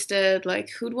interested. Like,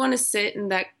 who'd want to sit in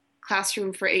that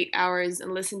classroom for 8 hours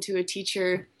and listen to a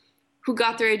teacher who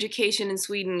got their education in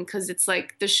Sweden because it's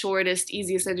like the shortest,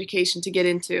 easiest education to get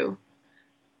into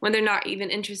when they're not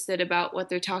even interested about what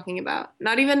they're talking about.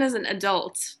 Not even as an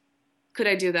adult could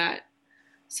I do that.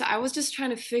 So I was just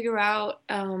trying to figure out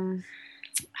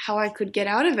how I could get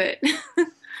out of it.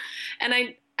 And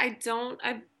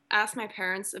I've asked my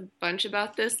parents a bunch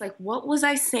about this. Like, what was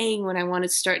I saying when I wanted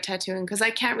to start tattooing? Because I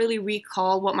can't really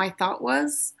recall what my thought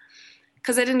was.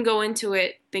 Because I didn't go into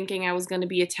it thinking I was going to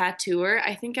be a tattooer.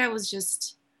 I think I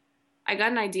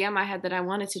got an idea in my head that I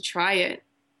wanted to try it.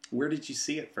 Where did you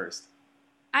see it first?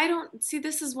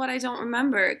 This is what I don't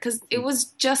remember. Because it was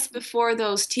just before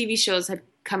those TV shows had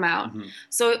come out. Mm-hmm.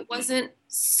 So it wasn't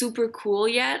super cool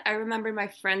yet. I remember my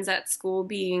friends at school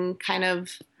being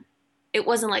it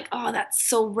wasn't like, oh, that's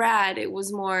so rad. It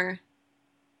was more,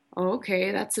 oh,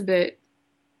 okay, that's a bit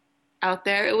out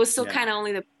there. It was still kind of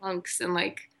only the punks and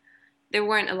like, there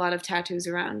weren't a lot of tattoos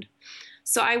around.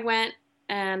 So I went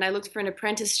and I looked for an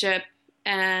apprenticeship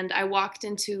and I walked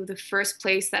into the first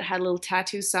place that had a little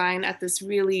tattoo sign at this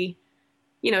really,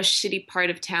 shitty part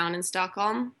of town in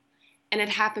Stockholm. And it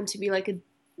happened to be like a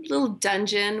little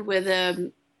dungeon with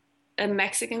a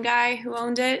Mexican guy who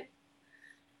owned it.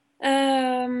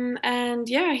 And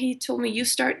yeah, he told me, you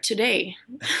start today.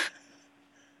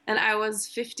 And I was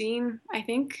 15, I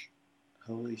think.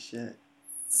 Holy shit.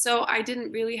 So I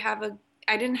didn't have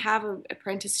an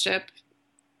apprenticeship,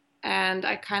 and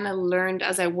I kind of learned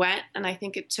as I went, and I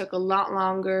think it took a lot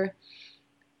longer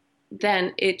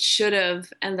than it should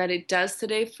have and that it does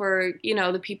today for,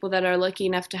 the people that are lucky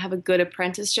enough to have a good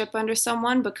apprenticeship under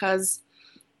someone, because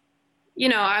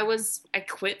I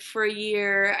quit for a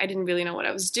year. I didn't really know what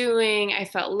I was doing. I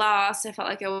felt lost. I felt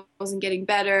like I wasn't getting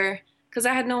better because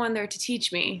I had no one there to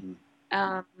teach me.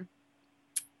 And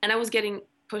I was getting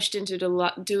pushed into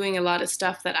doing a lot of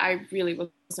stuff that I really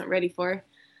wasn't ready for.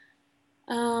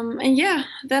 And yeah,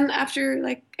 then after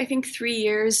I think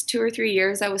 2 or 3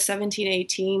 years, I was 17,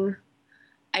 18.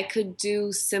 I could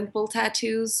do simple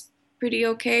tattoos pretty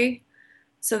okay.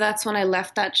 So that's when I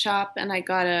left that shop and I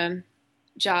got a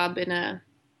job in a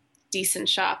decent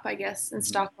shop, I guess, in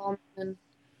Stockholm. And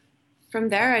from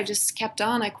there, I just kept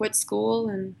on. I quit school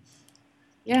and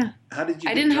yeah. How did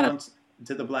you get drawn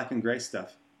to the black and gray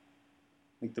stuff?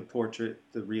 Like the portrait,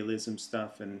 the realism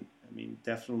stuff, and I mean,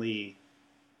 definitely,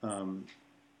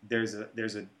 there's a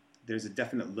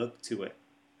definite look to it.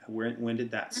 When did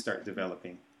that start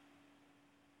developing?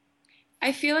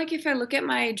 I feel like if I look at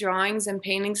my drawings and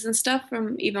paintings and stuff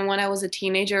from even when I was a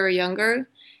teenager or younger,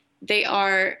 they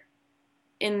kind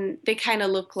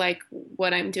of look like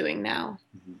what I'm doing now.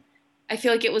 Mm-hmm. I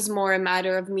feel like it was more a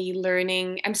matter of me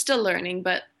learning. I'm still learning,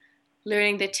 but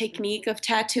learning the technique of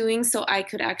tattooing so I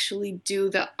could actually do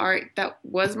the art that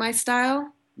was my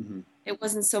style. Mm-hmm. It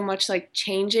wasn't so much like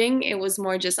changing. It was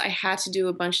more just I had to do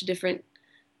a bunch of different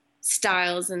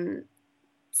styles and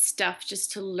stuff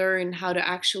just to learn how to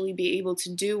actually be able to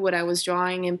do what I was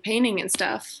drawing and painting and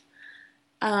stuff.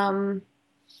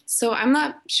 So I'm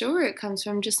not sure. It comes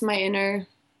from just my inner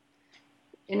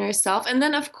self. And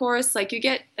then, of course, you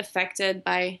get affected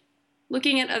by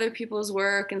looking at other people's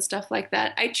work and stuff like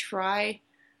that.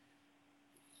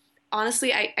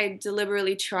 Honestly, I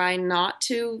deliberately try not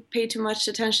to pay too much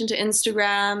attention to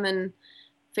Instagram and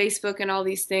Facebook and all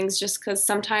these things, just because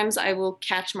sometimes I will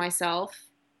catch myself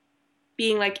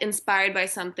being inspired by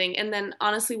something. And then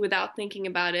honestly, without thinking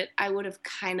about it, I would have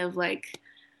kind of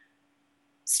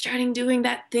starting doing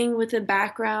that thing with the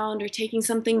background or taking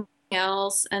something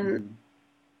else. And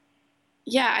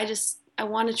yeah, I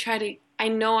want to try to, I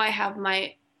know I have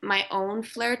my own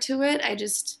flair to it. I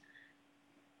just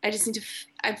need to,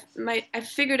 I've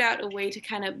figured out a way to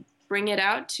kind of bring it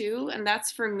out too. And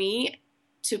that's for me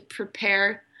to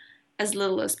prepare as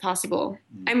little as possible.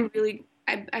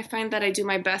 I find that I do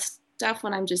my best stuff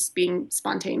when I'm just being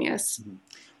spontaneous.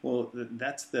 Well,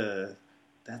 that's the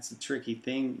tricky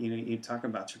thing. You talk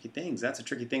about tricky things. That's a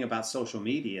tricky thing about social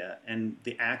media and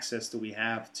the access that we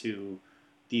have to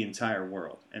the entire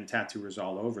world and tattooers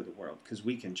all over the world, because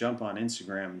we can jump on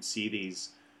Instagram and see these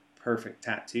perfect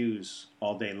tattoos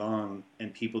all day long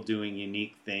and people doing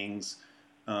unique things.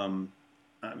 I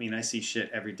mean, I see shit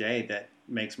every day that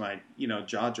makes my,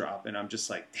 jaw drop, and I'm just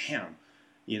like, damn,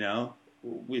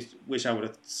 wish I would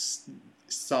have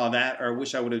saw that, or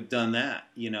wish I would have done that,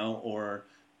 or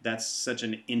that's such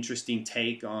an interesting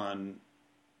take on,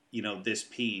 this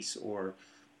piece. Or,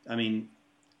 I mean,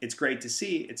 it's great to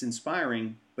see, it's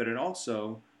inspiring, but it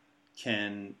also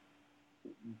can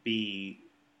be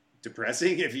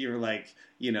depressing if you're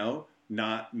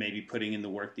not maybe putting in the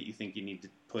work that you think you need to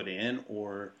put in,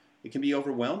 or it can be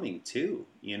overwhelming too,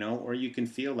 or you can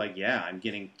feel like, yeah, I'm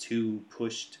getting too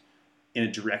pushed in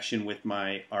a direction with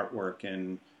my artwork.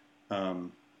 And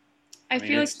I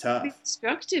feel like it's tough.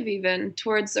 Destructive even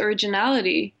towards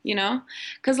originality,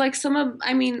 because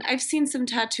I've seen some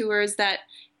tattooers that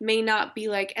may not be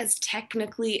as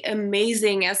technically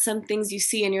amazing as some things you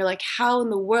see and you're like, how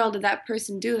in the world did that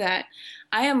person do that?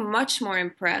 I am much more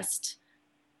impressed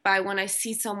by when I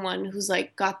see someone who's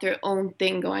got their own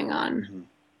thing going on. Mm-hmm.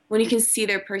 When you can see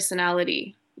their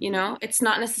personality, it's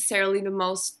not necessarily the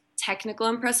most technical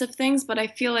impressive things, but I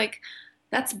feel like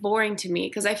that's boring to me,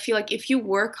 because I feel like if you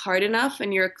work hard enough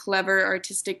and you're a clever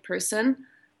artistic person,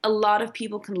 a lot of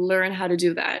people can learn how to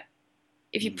do that.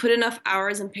 If you put enough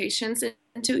hours and patience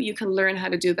into it, you can learn how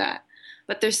to do that.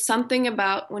 But there's something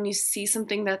about when you see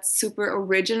something that's super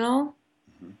original,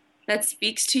 that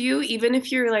speaks to you, even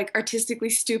if you're artistically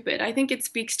stupid. I think it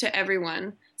speaks to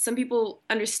everyone. Some people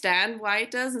understand why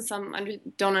it does, and some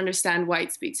don't understand why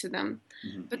it speaks to them.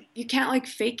 Mm-hmm. But you can't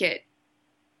fake it.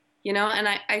 you know, and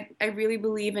I really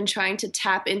believe in trying to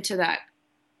tap into that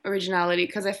originality,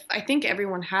 because I think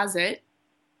everyone has it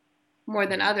more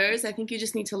than others. I think you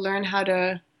just need to learn how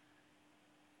to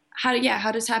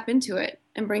tap into it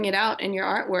and bring it out in your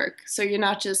artwork. So you're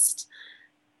not just,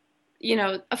 you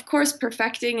know, of course,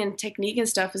 perfecting and technique and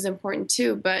stuff is important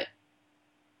too, but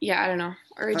yeah, I don't know.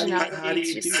 Originality. How do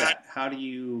you do that? How do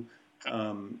you,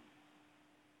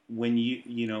 when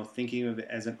you know, thinking of it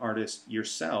as an artist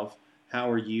yourself, how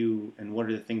are you, and what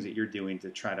are the things that you're doing to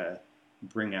try to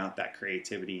bring out that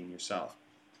creativity in yourself?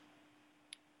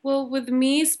 Well, with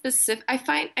me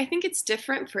I think it's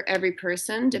different for every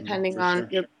person depending on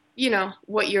your, you know,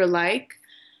 what you're like.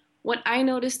 What I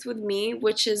noticed with me,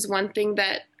 which is one thing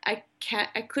that I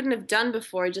couldn't have done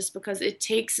before, just because it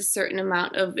takes a certain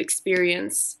amount of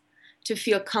experience to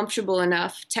feel comfortable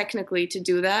enough technically to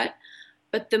do that.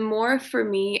 But the more for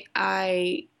me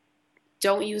I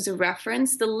don't use a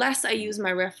reference, the less I use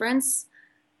my reference,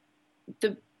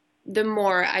 the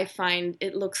more I find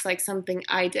it looks like something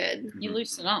I did. You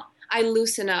loosen up. I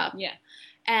loosen up. Yeah.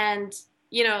 And,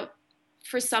 you know,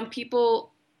 for some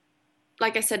people,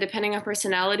 like I said, depending on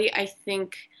personality, I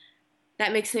think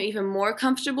that makes them even more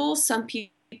comfortable. Some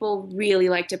people really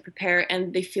like to prepare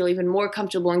and they feel even more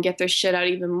comfortable and get their shit out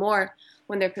even more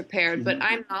when they're prepared. Mm-hmm. But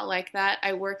I'm not like that.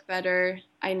 I work better.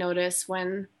 I notice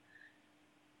when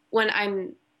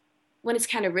it's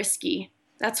kind of risky.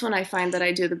 That's when I find that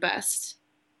I do the best.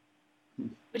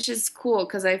 Which is cool,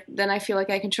 because then I feel like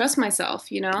I can trust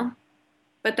myself, you know?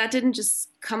 But that didn't just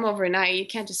come overnight. You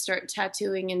can't just start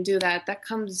tattooing and do that. That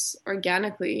comes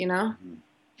organically, you know?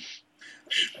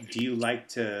 Do you like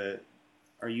to,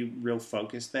 are you real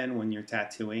focused then when you're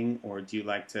tattooing, or do you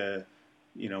like to,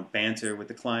 you know, banter with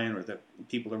the client or the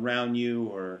people around you,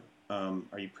 or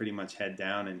are you pretty much head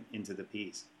down and into the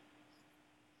piece?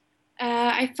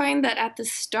 I find that at the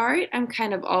start, I'm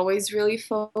kind of always really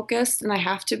focused, and I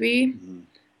have to be,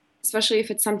 especially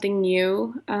if it's something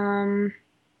new.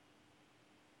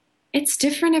 It's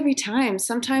different every time.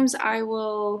 Sometimes I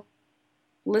will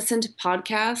listen to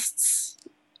podcasts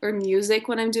or music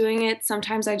when I'm doing it.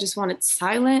 Sometimes I just want it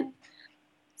silent.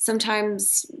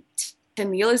 Sometimes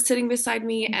Teneile is sitting beside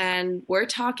me and we're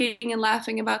talking and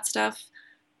laughing about stuff.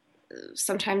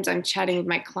 Sometimes I'm chatting with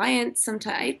my clients.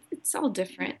 Sometimes it's all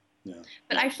different. Yeah.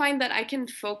 But I find that I can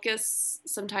focus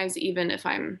sometimes even if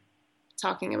I'm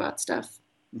talking about stuff.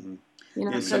 Mm-hmm. You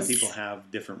know, some people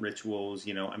have different rituals.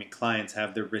 You know, I mean, clients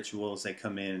have their rituals. They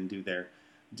come in and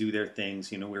do their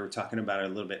things. You know, we were talking about it a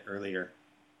little bit earlier.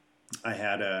 I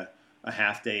had a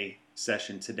half day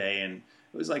session today, and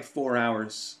it was like 4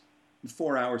 hours.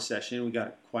 4-hour session. We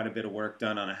got quite a bit of work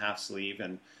done on a half sleeve,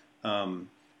 and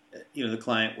you know, the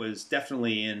client was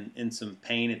definitely in some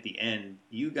pain at the end.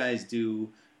 You guys do.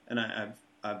 And I've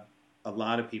a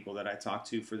lot of people that I talk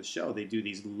to for the show, they do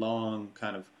these long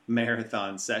kind of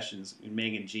marathon sessions.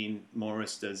 Megan Jean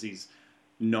Morris does these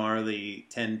gnarly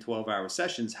 10, 12-hour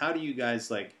sessions. How do you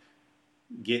guys like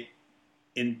get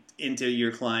into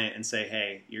your client and say,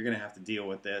 hey, you're going to have to deal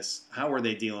with this? How are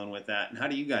they dealing with that? And how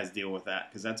do you guys deal with that?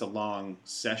 Because that's a long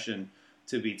session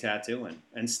to be tattooing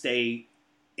and stay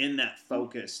in that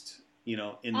focused, you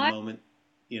know, in the moment,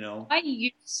 you know.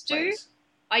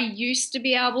 I used to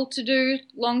be able to do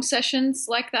long sessions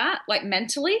like that, like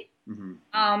mentally.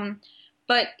 Mm-hmm.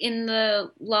 But in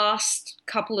the last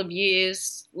couple of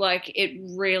years, like it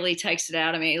really takes it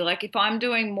out of me. Like if I'm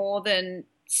doing more than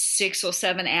 6 or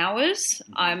 7 hours,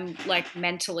 mm-hmm. I'm like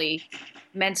mentally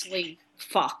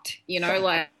fucked, you know,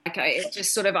 like it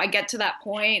just sort of, I get to that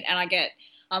point and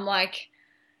I'm like,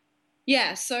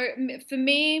 yeah. So for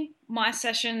me, my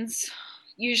sessions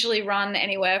usually run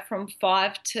anywhere from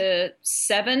 5 to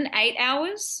 7, 8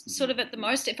 hours, sort of at the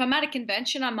most. If I'm at a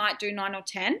convention, I might do 9 or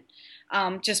 10,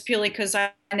 just purely because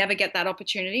I never get that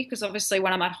opportunity. Because obviously,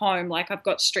 when I'm at home, like I've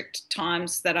got strict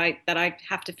times that I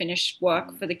have to finish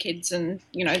work for the kids and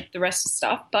you know the rest of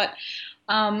stuff. But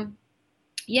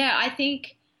yeah, I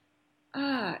think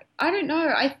I don't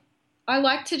know. I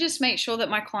like to just make sure that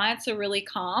my clients are really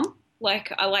calm.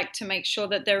 Like I like to make sure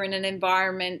that they're in an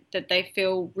environment that they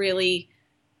feel really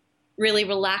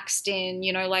relaxed in,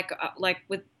 you know, like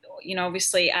with, you know,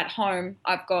 obviously at home,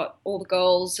 I've got all the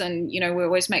girls and, you know, we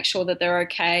always make sure that they're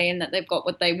okay and that they've got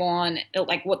what they want,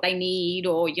 like what they need,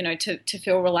 or, you know, to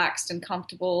feel relaxed and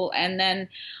comfortable. And then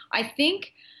I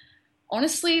think,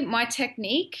 honestly, my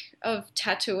technique of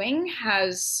tattooing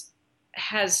has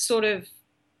sort of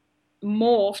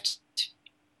morphed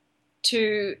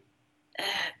to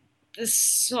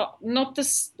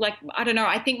I don't know.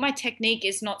 I think my technique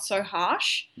is not so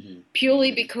harsh,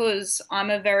 purely because I'm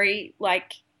a very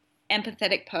like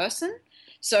empathetic person.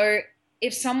 So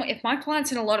if my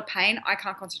client's in a lot of pain, I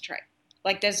can't concentrate.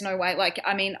 Like, there's no way. Like,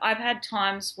 I mean, I've had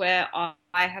times where I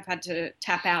have had to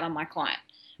tap out on my client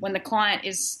when the client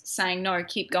is saying, no,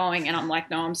 keep going. And I'm like,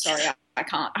 no, I'm sorry. I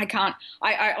can't.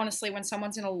 I honestly, when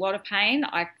someone's in a lot of pain,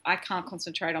 I can't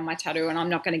concentrate on my tattoo, and I'm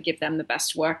not going to give them the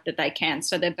best work that they can.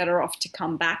 So they're better off to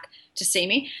come back to see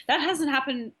me. That hasn't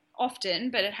happened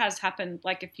often, but it has happened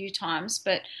like a few times.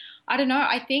 But I don't know.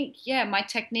 I think, my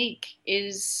technique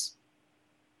is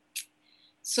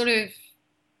sort of,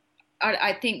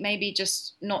 I think maybe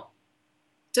just not.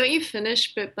 Don't you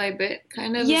finish bit by bit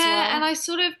kind of as well? Yeah, and I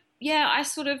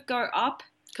sort of go up.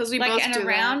 Because we like, both and do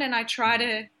around, that. and I try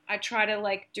to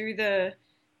like do the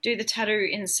tattoo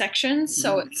in sections,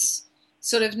 so it's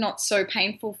sort of not so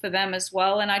painful for them as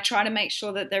well. And I try to make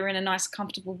sure that they're in a nice,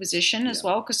 comfortable position as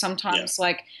well, because sometimes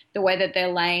like the way that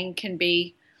they're laying can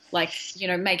be like,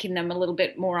 making them a little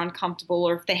bit more uncomfortable,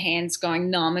 or if their hand's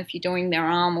going numb if you're doing their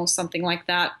arm or something like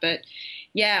that. But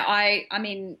yeah, I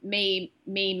mean, me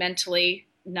mentally,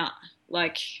 nah,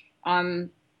 like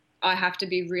I have to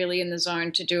be really in the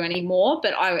zone to do any more,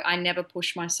 but I never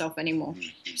push myself anymore.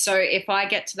 So if I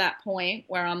get to that point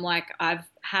where I'm like, I've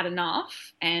had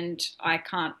enough and I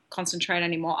can't concentrate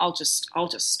anymore, I'll just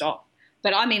stop.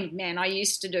 But I mean, man, I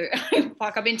used to do,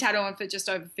 like, I've been tattooing for just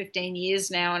over 15 years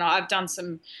now, and I've done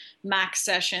some max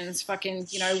sessions, fucking,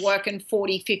 working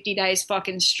 40, 50 days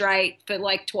fucking straight for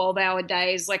like 12-hour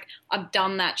days. Like, I've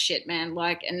done that shit, man.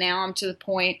 Like, and now I'm to the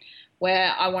point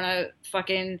where I want to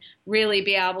fucking really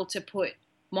be able to put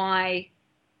my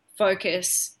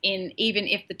focus in, even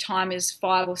if the time is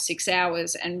 5 or 6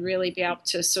 hours, and really be able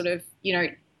to sort of,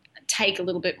 take a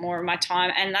little bit more of my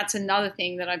time. And that's another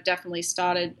thing that I've definitely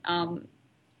started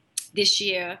this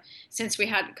year, since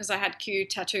because I had Q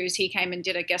Tattoos. He came and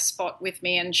did a guest spot with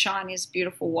me, and Shine, his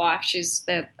beautiful wife,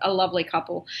 they're a lovely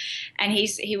couple. And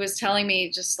he was telling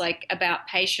me just like about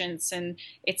patience, and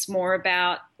it's more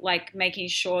about like making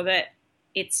sure that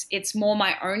it's more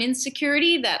my own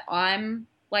insecurity, that I'm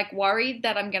like worried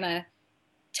that I'm going to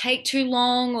take too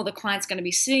long, or the client's going to be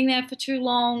sitting there for too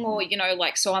long, or,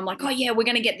 like, so I'm like, oh yeah, we're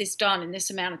going to get this done in this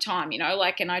amount of time,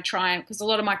 like, and I try, and because a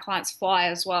lot of my clients fly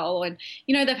as well, and,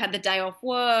 they've had the day off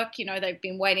work, they've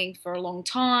been waiting for a long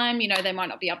time, they might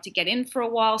not be able to get in for a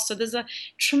while. So there's a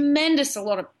tremendous, a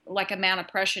lot of like amount of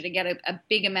pressure to get a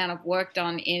big amount of work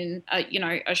done in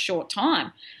a short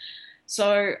time.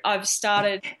 So I've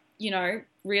started,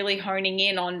 really honing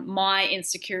in on my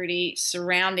insecurity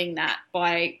surrounding that,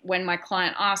 by when my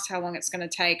client asks how long it's going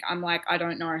to take, I'm like, I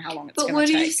don't know how long it's going to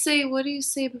take. What do you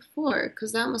say before?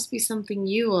 Because that must be something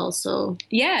you also.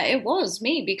 Yeah, it was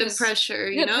me, because the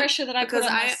pressure, the pressure that I put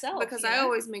on myself. Because I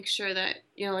always make sure that,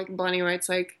 like Bonnie writes,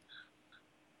 like,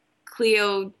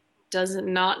 Cleo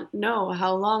doesn't not know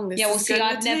how long this is going to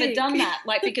take. I've never done that.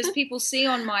 Like, because people see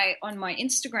on my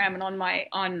Instagram and on my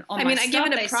my stuff,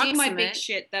 they see my big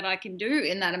shit that I can do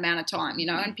in that amount of time,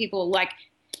 and people like,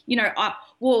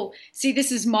 see,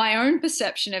 this is my own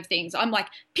perception of things. I'm like,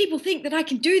 people think that I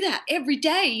can do that every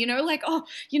day, like, oh,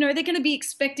 they're going to be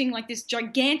expecting like this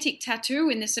gigantic tattoo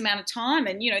in this amount of time,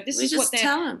 and this is what they're.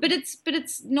 Tell them. But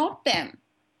it's not them,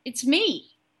 it's me.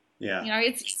 Yeah.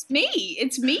 It's me.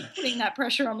 It's me putting that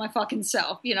pressure on my fucking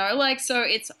self, like, so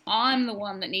I'm the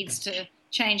one that needs to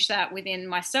change that within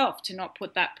myself, to not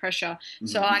put that pressure,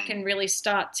 so I can really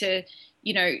start to,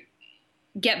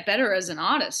 get better as an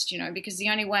artist, because the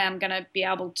only way I'm going to be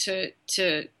able to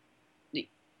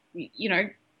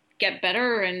get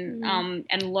better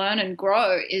and learn and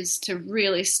grow is to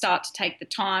really start to take the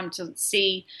time to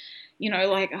see,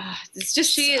 like, it's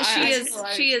just she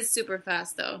is super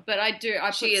fast though. But I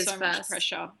put so much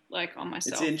pressure like on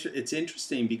myself. It's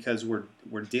interesting because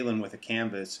we're dealing with a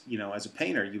canvas. As a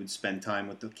painter, you would spend time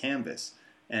with the canvas,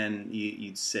 and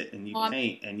you'd sit and you'd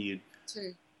paint and you'd.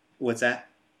 Too. What's that?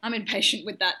 I'm impatient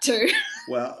with that too.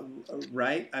 Well,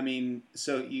 right. I mean,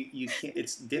 so you can't.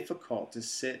 It's difficult to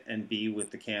sit and be with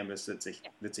the canvas. That's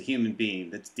a human being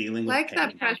that's dealing with pain.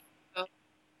 That pressure. Though.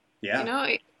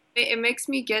 Yeah. It makes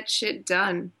me get shit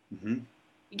done. Mm-hmm.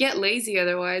 You get lazy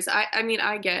otherwise. I mean,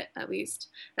 I get, at least.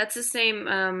 That's the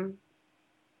same.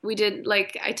 We did,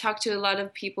 like, I talked to a lot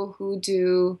of people who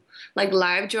do, like,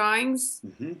 live drawings.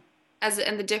 Mm-hmm.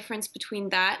 And the difference between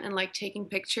that and, like, taking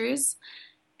pictures.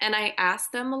 And I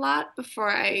asked them a lot before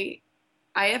I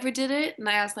ever did it. And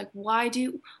I asked, like, why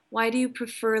do you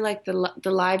prefer, like, the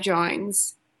live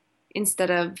drawings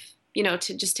instead of,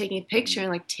 to just taking a picture and,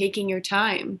 like, taking your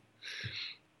time?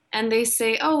 And they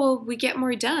say, oh, well, we get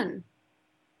more done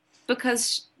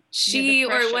because she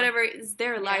or whatever is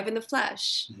there live in the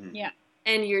flesh. Mm-hmm. Yeah.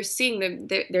 And you're seeing them,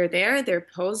 they're there, they're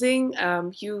posing.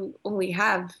 You only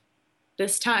have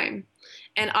this time.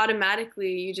 And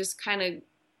automatically you just kind of,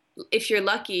 if you're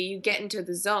lucky, you get into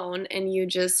the zone and you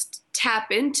just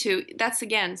tap into, that's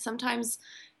again, sometimes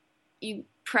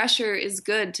pressure is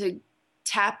good to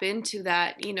tap into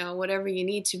that, you know, whatever you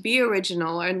need to be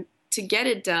original and to get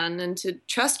it done and to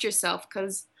trust yourself,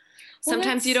 because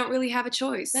sometimes you don't really have a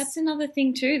choice. That's another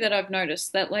thing too that I've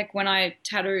noticed, that like when I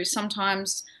tattoo,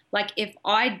 sometimes like if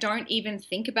I don't even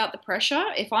think about the pressure,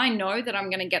 if I know that I'm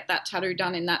going to get that tattoo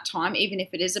done in that time, even if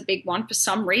it is a big one, for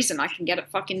some reason I can get it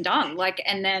fucking done. Like,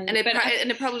 and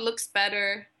it probably looks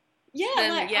better. Yeah,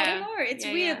 I don't know. It's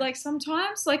weird. Like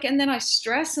sometimes, like, and then I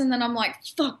stress, and then I'm like,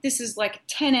 fuck, this is like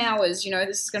 10 hours, you know,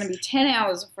 this is going to be 10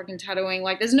 hours of fucking tattooing.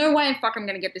 Like, there's no way in fuck I'm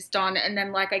going to get this done. And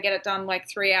then, like, I get it done like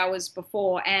 3 hours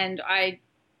before, and I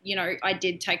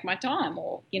did take my time,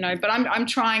 or, you know, but I'm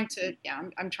trying to,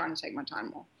 I'm trying to take my time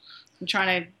more. I'm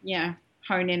trying to,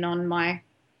 hone in on my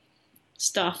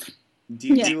stuff. Do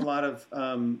you do a lot of,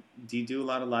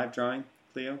 live drawing,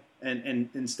 Cleo,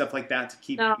 and stuff like that to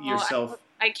keep yourself?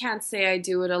 I can't say I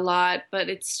do it a lot, but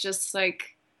it's just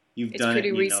like you've done it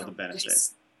and you know the benefit.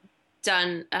 Just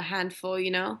done a handful, you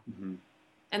know,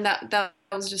 and that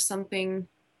was just something,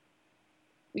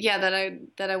 that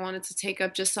I wanted to take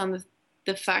up, just on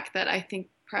the fact that I think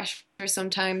pressure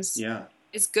sometimes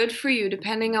is good for you,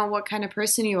 depending on what kind of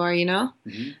person you are, you know.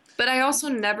 But I also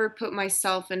never put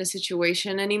myself in a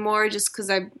situation anymore, just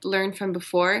because I've learned from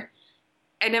before.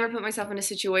 I never put myself in a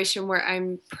situation where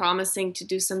I'm promising to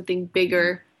do something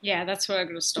bigger. Yeah, that's what I'm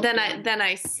going to stop than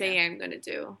I say I'm going to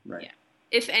do. Right. Yeah.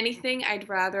 If anything, I'd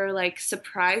rather like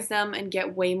surprise them and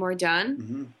get way more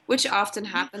done, which often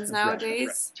happens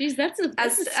nowadays. Jeez, that's a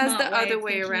smart the other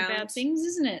way around about things,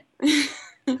 isn't it?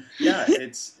 Yeah,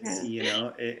 it's you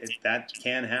know, that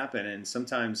can happen, and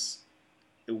sometimes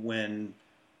when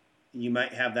you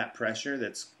might have that pressure,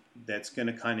 that's going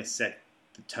to kind of set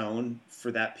the tone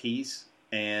for that piece.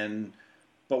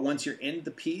 But once you're in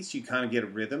the piece, you kind of get a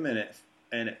rhythm, and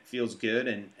it feels good,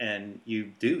 and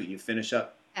you finish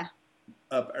up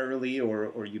early,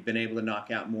 or you've been able to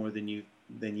knock out more than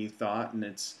you thought, and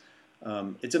it's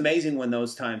amazing when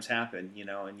those times happen, you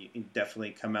know, and you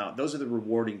definitely come out. Those are the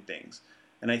rewarding things,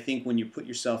 and I think when you put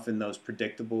yourself in those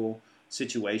predictable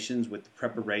situations with the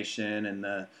preparation and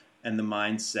the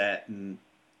mindset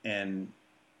and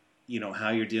you know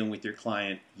how you're dealing with your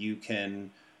client, you can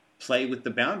play with the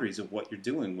boundaries of what you're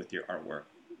doing with your artwork,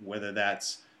 whether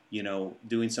that's, you know,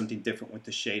 doing something different with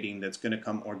the shading that's going to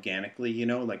come organically, you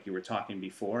know, like you were talking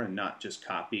before, and not just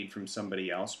copied from somebody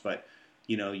else, but,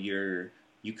 you know, you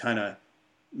kind of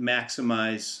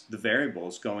maximize the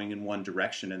variables going in one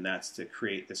direction, and that's to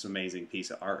create this amazing piece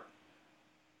of art.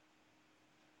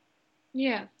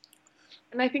 Yeah.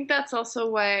 And I think that's also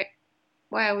why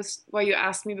you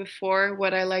asked me before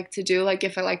what I like to do, like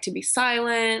if I like to be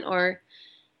silent, or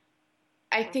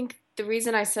I think the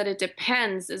reason I said it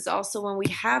depends is also when we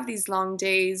have these long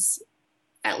days,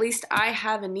 at least I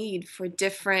have a need for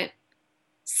different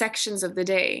sections of the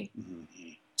day,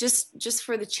 just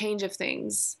for the change of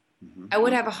things. I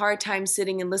would have a hard time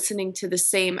sitting and listening to the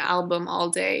same album all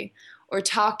day, or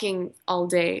talking all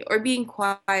day, or being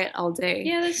quiet all day.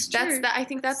 Yeah, that's true. I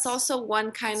think that's also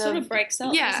one kind of... sort of breaks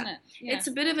up, doesn't it? Yeah. It's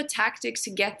a bit of a tactic to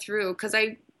get through, because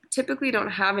I typically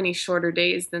don't have any shorter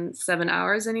days than 7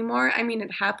 hours anymore. I mean,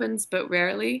 it happens, but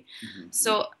rarely.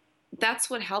 So that's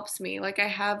what helps me. Like I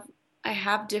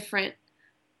have different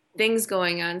things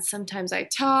going on. Sometimes I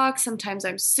talk, sometimes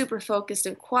I'm super focused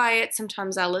and quiet.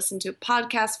 Sometimes I'll listen to a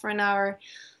podcast for an hour.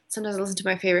 Sometimes I listen to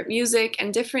my favorite music,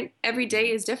 and every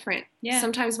day is different. Yeah.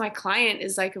 Sometimes my client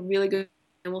is like a really good,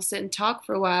 and we'll sit and talk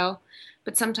for a while,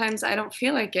 but sometimes I don't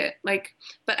feel like it.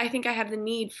 But I think I have the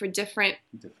need for different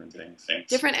things,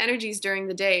 different energies during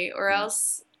the day, or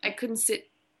else I couldn't sit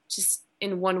just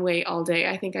in one way all day.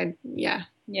 I think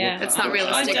it's not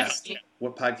realistic.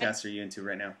 What podcasts are you into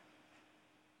right now?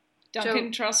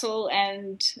 Duncan Trussell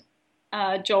and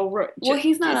Joel. Well,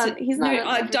 he's not.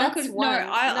 Duncan.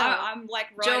 I'm like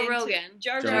Joe Rogan.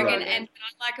 Joe Rogan, and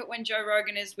I like it when Joe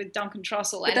Rogan is with Duncan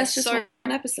Trussell. But that's just one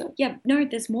episode. Yeah, no,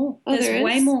 there's more. Oh, there's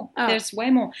way more. Oh. There's way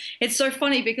more. It's so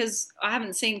funny because I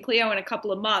haven't seen Cleo in a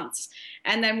couple of months,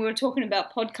 and then we were talking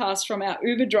about podcasts from our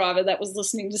Uber driver that was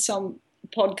listening to some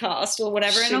podcast or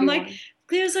whatever, and I'm like.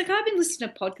 Cleo's like, I've been listening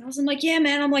to podcasts. I'm like, yeah,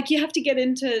 man. I'm like, you have to get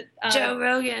into Joe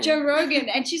Rogan.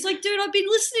 And she's like, dude, I've been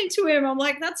listening to him. I'm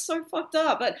like, that's so fucked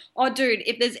up. But, dude,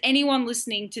 if there's anyone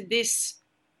listening to this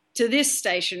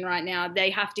station right now, they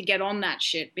have to get on that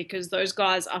shit, because those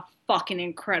guys are fucking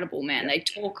incredible, man. They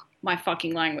talk my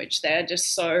fucking language. They're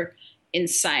just so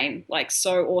insane, like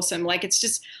so awesome. Like it's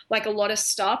just like a lot of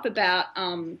stuff about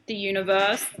the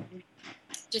universe.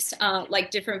 just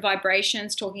like different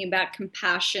vibrations, talking about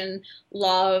compassion,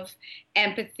 love,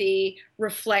 empathy,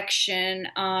 reflection,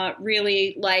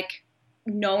 really like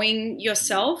knowing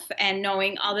yourself and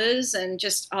knowing others, and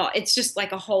just it's just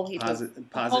like a whole heap of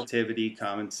positivity,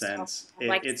 common sense.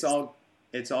 It's all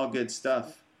good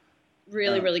stuff.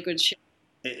 Really good shit.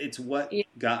 It's what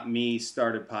got me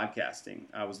started podcasting.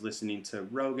 I was listening to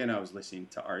Rogan. I was listening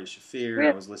to Ari Shaffir.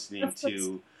 Really? I was listening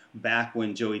to back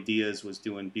when Joey Diaz was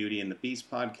doing Beauty and the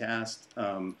Beast podcast.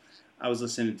 I was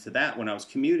listening to that when I was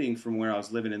commuting from where I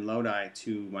was living in Lodi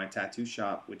to my tattoo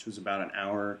shop, which was about an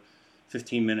hour,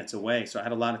 15 minutes away. So I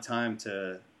had a lot of time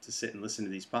to sit and listen to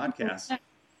these podcasts.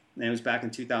 And it was back in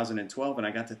 2012, and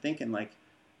I got to thinking, like,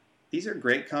 these are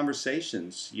great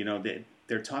conversations. You know,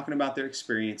 they're talking about their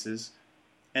experiences,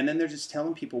 and then they're just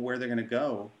telling people where they're going to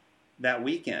go that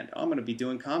weekend. Oh, I'm going to be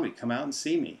doing comedy. Come out and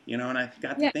see me. You know, and I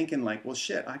got to thinking, like, well,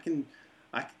 shit,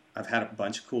 I've had a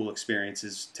bunch of cool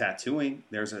experiences tattooing.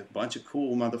 There's a bunch of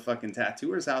cool motherfucking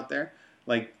tattooers out there.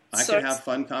 Like, I could have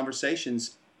fun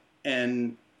conversations.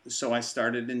 And so I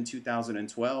started in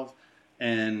 2012,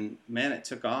 and man, it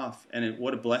took off. And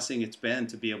what a blessing it's been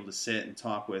to be able to sit and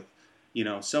talk with, you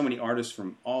know, so many artists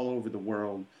from all over the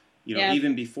world. You know,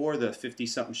 even before the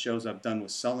 50-something shows I've done with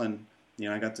Sullen, you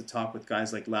know, I got to talk with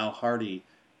guys like Lau Hardy,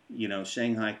 you know,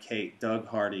 Shanghai Kate, Doug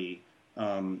Hardy,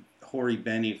 Hori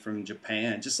Benny from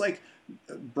Japan, just like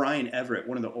Brian Everett,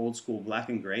 one of the old school black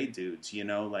and gray dudes, you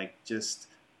know, like just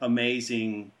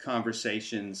amazing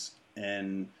conversations.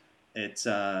 And it's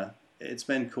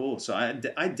been cool. So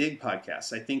I dig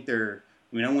podcasts. I think I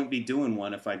wouldn't be doing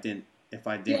one if I didn't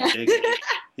dig it.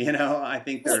 You know, I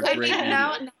think they're a great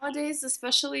nowadays,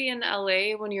 especially in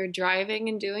LA, when you're driving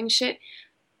and doing shit.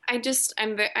 I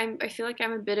feel like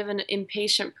I'm a bit of an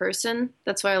impatient person.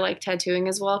 That's why I like tattooing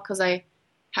as well, because I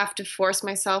have to force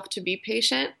myself to be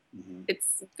patient. Mm-hmm.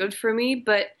 It's good for me,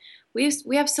 but we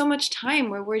have so much time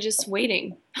where we're just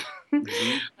waiting,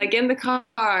 mm-hmm. like in the car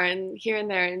and here and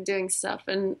there and doing stuff.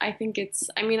 And I think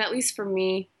at least for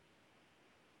me,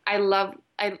 I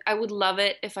would love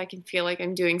it if I can feel like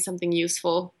I'm doing something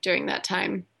useful during that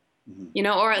time, mm-hmm. you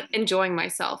know, or enjoying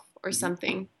myself or mm-hmm.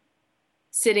 something.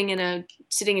 Sitting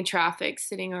in traffic,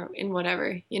 sitting or in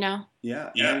whatever, you know? Yeah.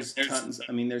 There's tons.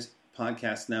 I mean, there's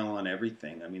podcasts now on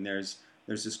everything. I mean, there's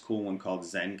this cool one called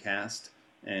Zencast,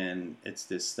 and it's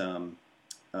this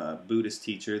Buddhist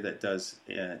teacher that does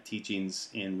teachings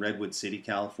in Redwood City,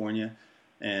 California.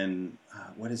 And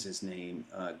what is his name?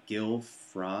 Gil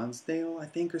Fronsdale, I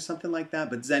think, or something like that.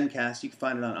 But Zencast, you can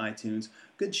find it on iTunes.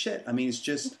 Good shit. I mean, it's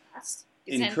just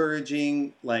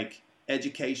encouraging, like,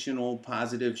 educational,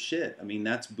 positive shit. I mean,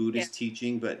 that's Buddhist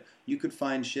teaching, but you could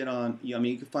find shit on,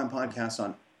 you could find podcasts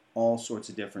on all sorts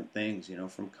of different things, you know,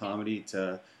 from comedy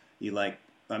to, I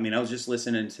was just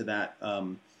listening to that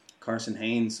Carson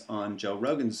Haynes on Joe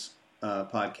Rogan's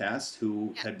podcast,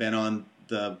 who had been on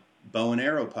the Bow and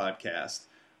Arrow podcast,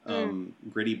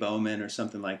 Gritty Bowman or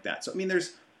something like that. So, I mean,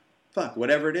 there's,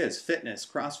 whatever it is, fitness,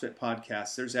 CrossFit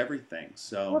podcasts, there's everything.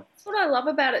 So that's what I love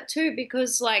about it too,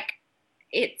 because like,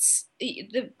 it's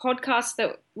the podcast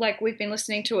that like we've been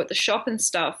listening to at the shop and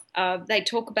stuff. They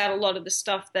talk about a lot of the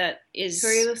stuff that is. Who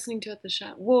are you listening to at the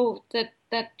shop? Well,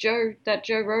 that Joe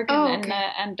Rogan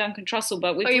and Duncan Trussell.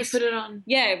 But you put it on?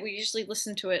 Yeah, we usually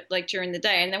listen to it like during the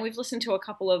day, and then we've listened to a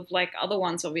couple of like other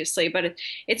ones, obviously. But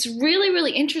it's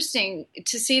really interesting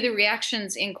to see the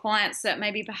reactions in clients that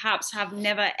maybe perhaps have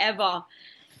never ever,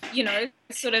 you know,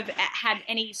 sort of had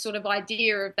any sort of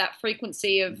idea of that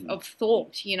frequency of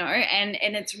thought, you know,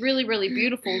 and it's really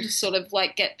beautiful to sort of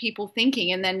like get people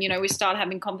thinking, and then, you know, we start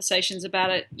having conversations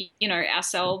about it, you know,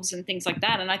 ourselves and things like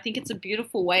that. And I think it's a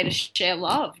beautiful way to share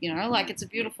love, you know, like it's a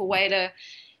beautiful way to,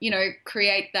 you know,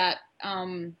 create that,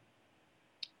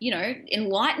 you know,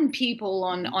 enlighten people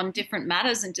on different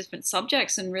matters and different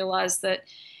subjects, and realize that,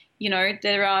 you know,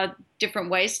 there are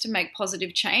different ways to make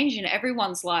positive change in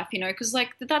everyone's life, you know, because like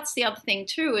that's the other thing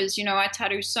too is, you know, I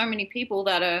tattoo so many people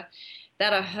that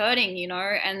are hurting, you know,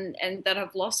 and that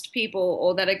have lost people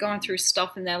or that are going through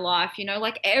stuff in their life, you know,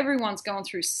 like everyone's going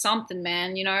through something,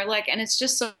 man, you know, like, and it's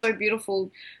just so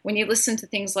beautiful when you listen to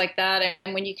things like that,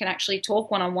 and when you can actually talk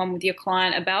one-on-one with your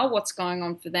client about what's going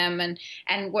on for them and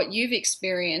what you've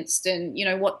experienced and, you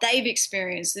know, what they've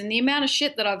experienced, and the amount of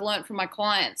shit that I've learned from my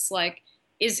clients, like,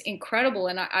 is incredible.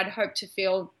 And I'd hope to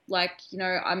feel like, you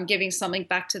know, I'm giving something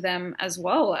back to them as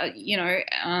well, you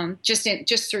know,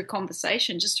 just through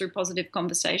conversation, just through positive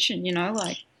conversation, you know,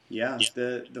 like. Yeah,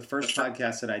 the first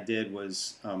podcast that I did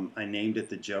was, I named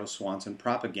it the Joe Swanson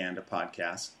Propaganda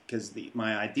Podcast, because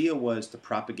my idea was to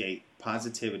propagate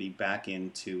positivity back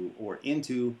into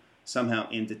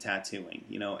tattooing.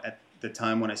 You know, the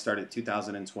time when I started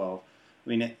 2012. I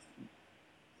mean,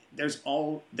 there's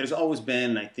always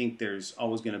been, I think there's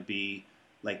always going to be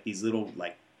like these little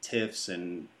like tiffs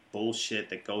and bullshit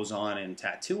that goes on in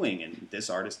tattooing, and this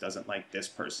artist doesn't like this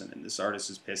person, and this artist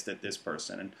is pissed at this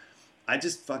person, and I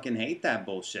just fucking hate that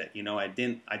bullshit. You know, I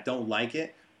don't like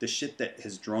it. The shit that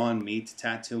has drawn me to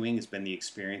tattooing has been the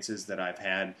experiences that I've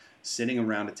had sitting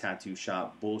around a tattoo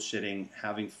shop, bullshitting,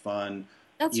 having fun,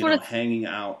 hanging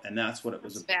out, and that's what it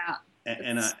was about.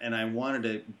 And I wanted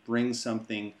to bring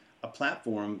something, a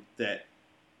platform that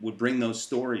would bring those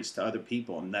stories to other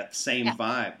people, and that same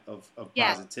vibe of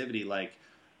positivity. Like,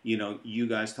 you know, you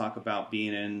guys talk about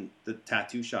being in the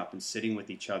tattoo shop and sitting with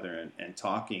each other and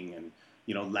talking and,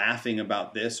 you know, laughing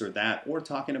about this or that, or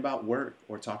talking about work,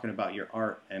 or talking about your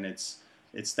art. And it's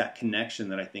that connection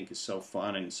that I think is so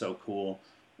fun and so cool.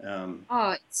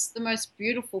 It's the most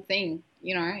beautiful thing,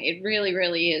 you know, it really,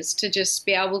 really is, to just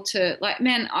be able to, like,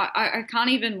 man, I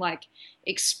can't even like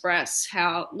express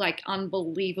how like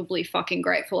unbelievably fucking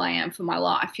grateful I am for my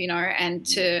life, you know, and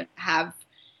to have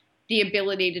the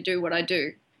ability to do what I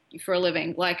do for a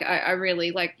living. Like I really,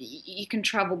 like, you can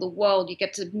travel the world, you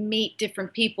get to meet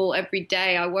different people every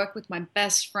day. I work with my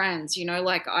best friends, you know,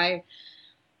 like I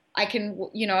can,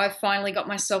 you know, I've finally got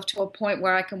myself to a point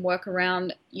where I can work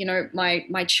around, you know,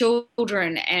 my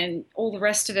children and all the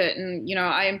rest of it. And, you know,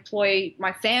 I employ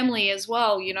my family as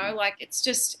well, you know, like it's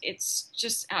just,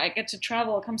 I get to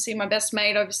travel, come see my best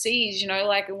mate overseas, you know,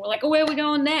 like, and we're like, oh, where are we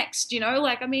going next? You know,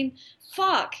 like, I mean,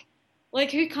 fuck.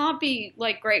 Like, who can't be,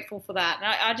 like, grateful for that? And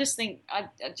I just think,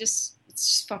 it's just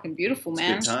fucking beautiful,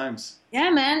 man. It's good times. Yeah,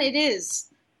 man, it is.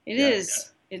 It is.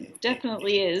 Yeah. It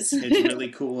definitely is. It's really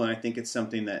cool, and I think it's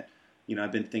something that, you know,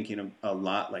 I've been thinking a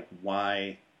lot, like,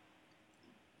 why,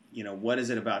 you know, what is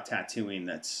it about tattooing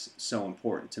that's so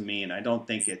important to me? And I don't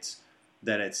think it's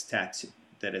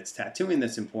tattooing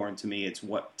that's important to me. It's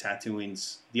what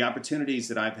tattooing's, the opportunities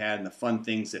that I've had and the fun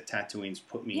things that tattooing's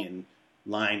put me in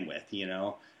line with, you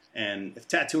know? And if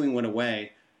tattooing went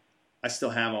away, I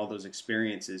still have all those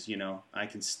experiences, you know.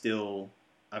 I've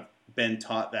been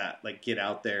taught that, like, get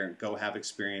out there and go have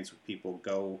experience with people,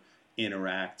 go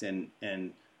interact and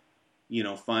you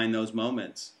know, find those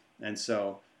moments. And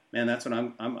so, man, that's what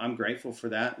I'm grateful for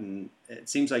that. And it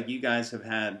seems like you guys have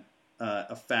had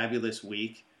a fabulous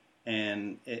week,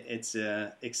 and it's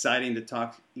exciting to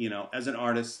talk, you know, as an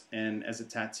artist and as a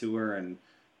tattooer and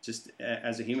just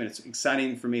as a human. It's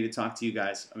exciting for me to talk to you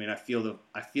guys. I mean, I feel the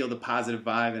positive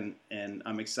vibe, and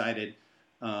I'm excited.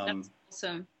 That's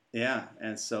awesome. Yeah,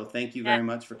 and so thank you very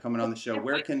much for coming on the show.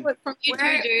 Where are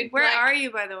you,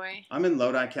 by the way? I'm in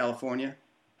Lodi, California.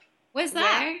 Where's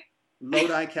that? Where?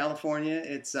 Lodi, California.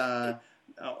 It's old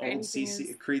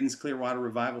Creedence Clearwater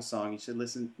Revival song. You should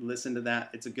listen to that.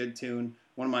 It's a good tune.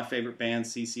 One of my favorite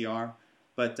bands, CCR.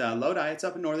 But Lodi, it's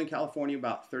up in Northern California,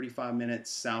 about 35 minutes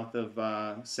south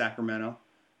of Sacramento.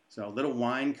 So a little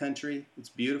wine country. It's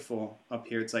beautiful up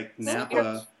here. It's like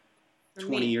Napa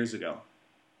 20 years ago.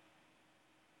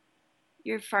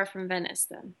 You're far from Venice,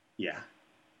 then. Yeah.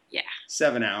 Yeah.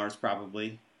 7 hours,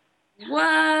 probably.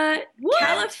 What?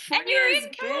 California? And you're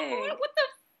in California? What the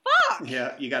fuck?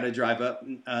 Yeah, you got to drive up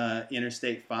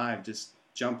Interstate 5. Just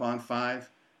jump on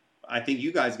 5. I think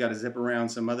you guys got to zip around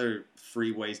some other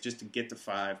freeways just to get to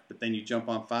 5. But then you jump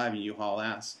on 5 and you haul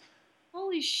ass.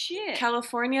 Holy shit.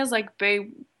 California is like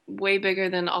way bigger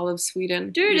than all of Sweden.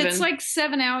 Dude, it's like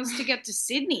 7 hours to get to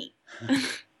Sydney.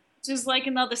 Just like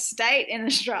another state in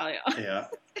Australia. Yeah,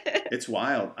 it's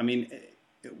wild. I mean,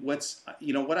 what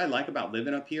I like about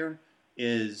living up here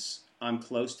is I'm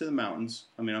close to the mountains.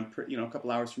 I mean, I'm a couple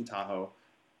hours from Tahoe,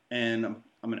 and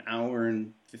I'm an hour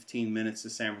and 15 minutes to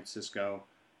San Francisco,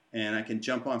 and I can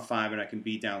jump on 5 and I can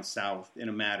be down south in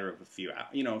a matter of a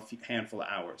handful of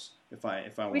hours if I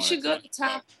want. We should go to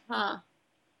Tahoe. Huh?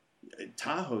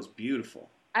 Tahoe's beautiful.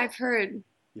 I've heard.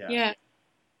 Yeah.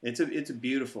 It's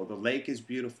beautiful. The lake is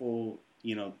beautiful.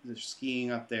 You know, the skiing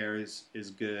up there is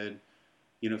good.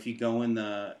 You know, if you go in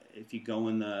the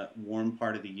warm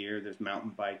part of the year, there's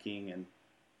mountain biking, and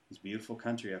it's beautiful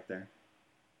country up there.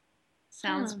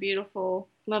 Sounds beautiful.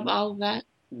 Love all of that.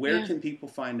 Where can people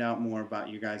find out more about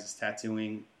you guys'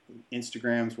 tattooing?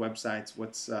 Instagrams, websites?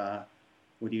 What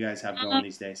do you guys have going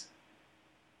these days?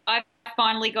 I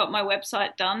finally got my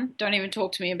website done. Don't even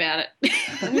talk to me about it.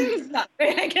 No,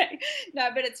 okay. No,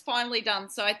 but it's finally done.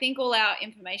 So I think all our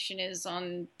information is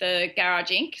on the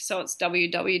Garage Inc. So it's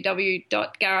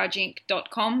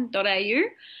www.garageinc.com.au.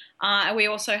 And we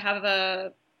also have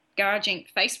a Garage Inc.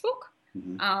 Facebook,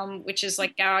 which is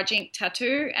like Garage Inc.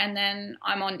 Tattoo. And then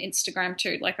I'm on Instagram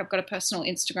too. Like I've got a personal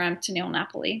Instagram, Teneile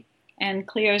Napoli. And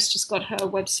Cleo's just got her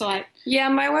website. Yeah,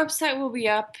 my website will be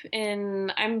up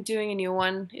I'm doing a new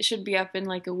one. It should be up in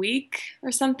like a week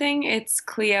or something. It's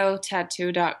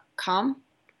cleotattoo.com.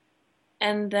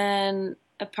 And then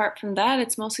apart from that,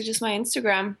 it's mostly just my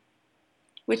Instagram,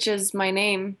 which is my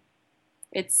name.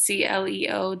 It's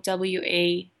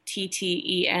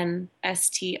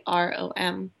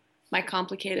CleoWattenstrom, my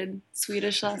complicated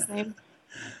Swedish last name.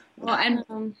 Well,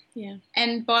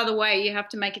 and by the way, you have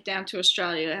to make it down to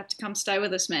Australia. You have to come stay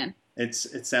with us, man. It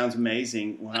sounds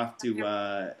amazing. We'll have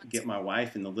to get my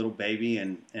wife and the little baby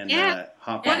and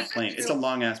hop on a plane. It's a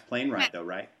long ass plane ride though,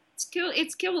 right?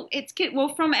 It's cool.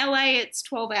 Well, from LA, it's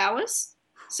 12 hours,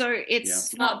 so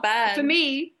it's not bad for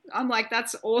me. I'm like,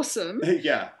 that's awesome.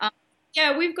 Yeah.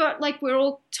 Yeah, we've got we're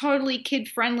all totally kid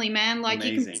friendly, man. Like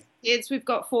amazing. You can kids. We've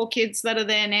got 4 kids that are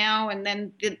there now, and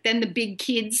then the big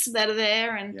kids that are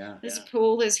there, and there's a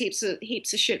pool. There's heaps of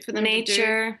shit for them to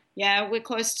do. Yeah, we're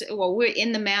close to. Well, we're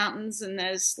in the mountains, and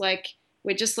there's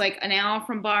we're just an hour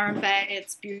from Byron Bay.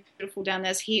 It's beautiful down there.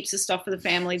 There's heaps of stuff for the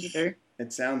family to do.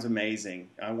 It sounds amazing.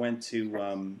 I went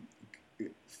to.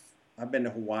 I've been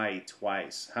to Hawaii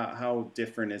twice. How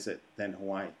different is it than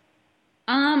Hawaii?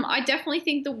 I definitely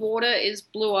think the water is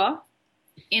bluer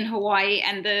in Hawaii,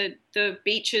 and the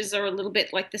beaches are a little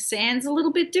bit the sand's a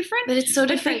little bit different. But it's so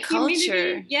different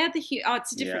culture. Yeah,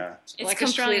 it's different. Yeah. It's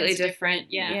completely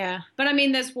different. Yeah. But I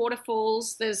mean, there's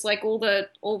waterfalls. There's all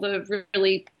the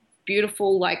really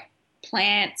beautiful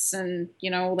plants and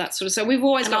all that sort of. So we've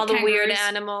always got all the kangaroos. Weird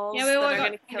animals. Yeah, we always that are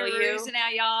got kill kangaroos you in our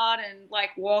yard and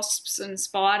wasps and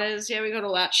spiders. Yeah, we got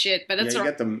all that shit. But it's you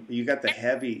got the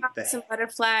heavy some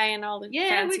butterfly and all the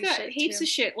we got shit heaps too. of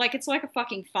shit. It's like a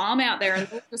fucking farm out there and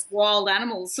all just wild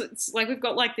animals. It's we've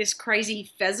got this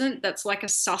crazy pheasant that's a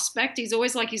suspect. He's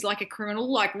always he's like a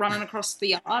criminal running across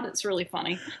the yard. It's really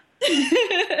funny.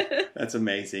 That's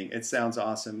amazing. It sounds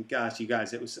awesome. Gosh, you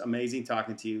guys, it was amazing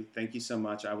talking to you. Thank you so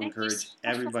much. I would encourage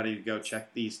everybody to go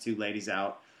check these 2 ladies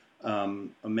out.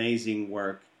 Amazing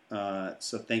work.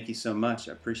 So thank you so much.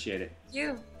 I appreciate it.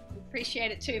 You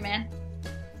appreciate it too, man.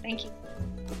 Thank you.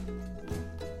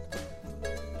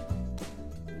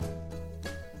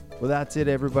 Well, that's it,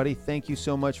 everybody. Thank you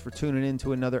so much for tuning in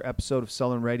to another episode of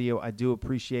Sullen Radio. I do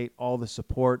appreciate all the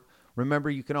support. Remember,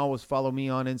 you can always follow me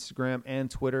on Instagram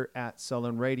and Twitter at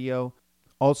Sullen Radio.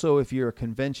 Also, if you're a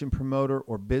convention promoter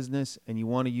or business and you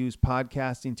want to use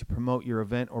podcasting to promote your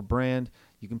event or brand,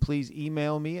 you can please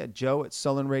email me at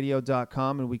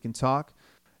joe@sullenradio.com and we can talk.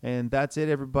 And that's it,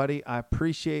 everybody. I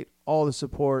appreciate all the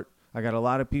support. I got a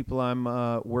lot of people I'm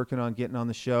working on getting on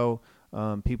the show,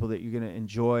 people that you're going to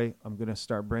enjoy. I'm going to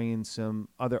start bringing some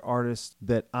other artists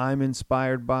that I'm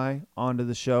inspired by onto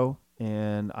the show.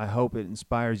 And I hope it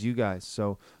inspires you guys.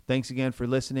 So thanks again for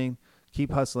listening.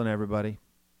 Keep hustling, everybody.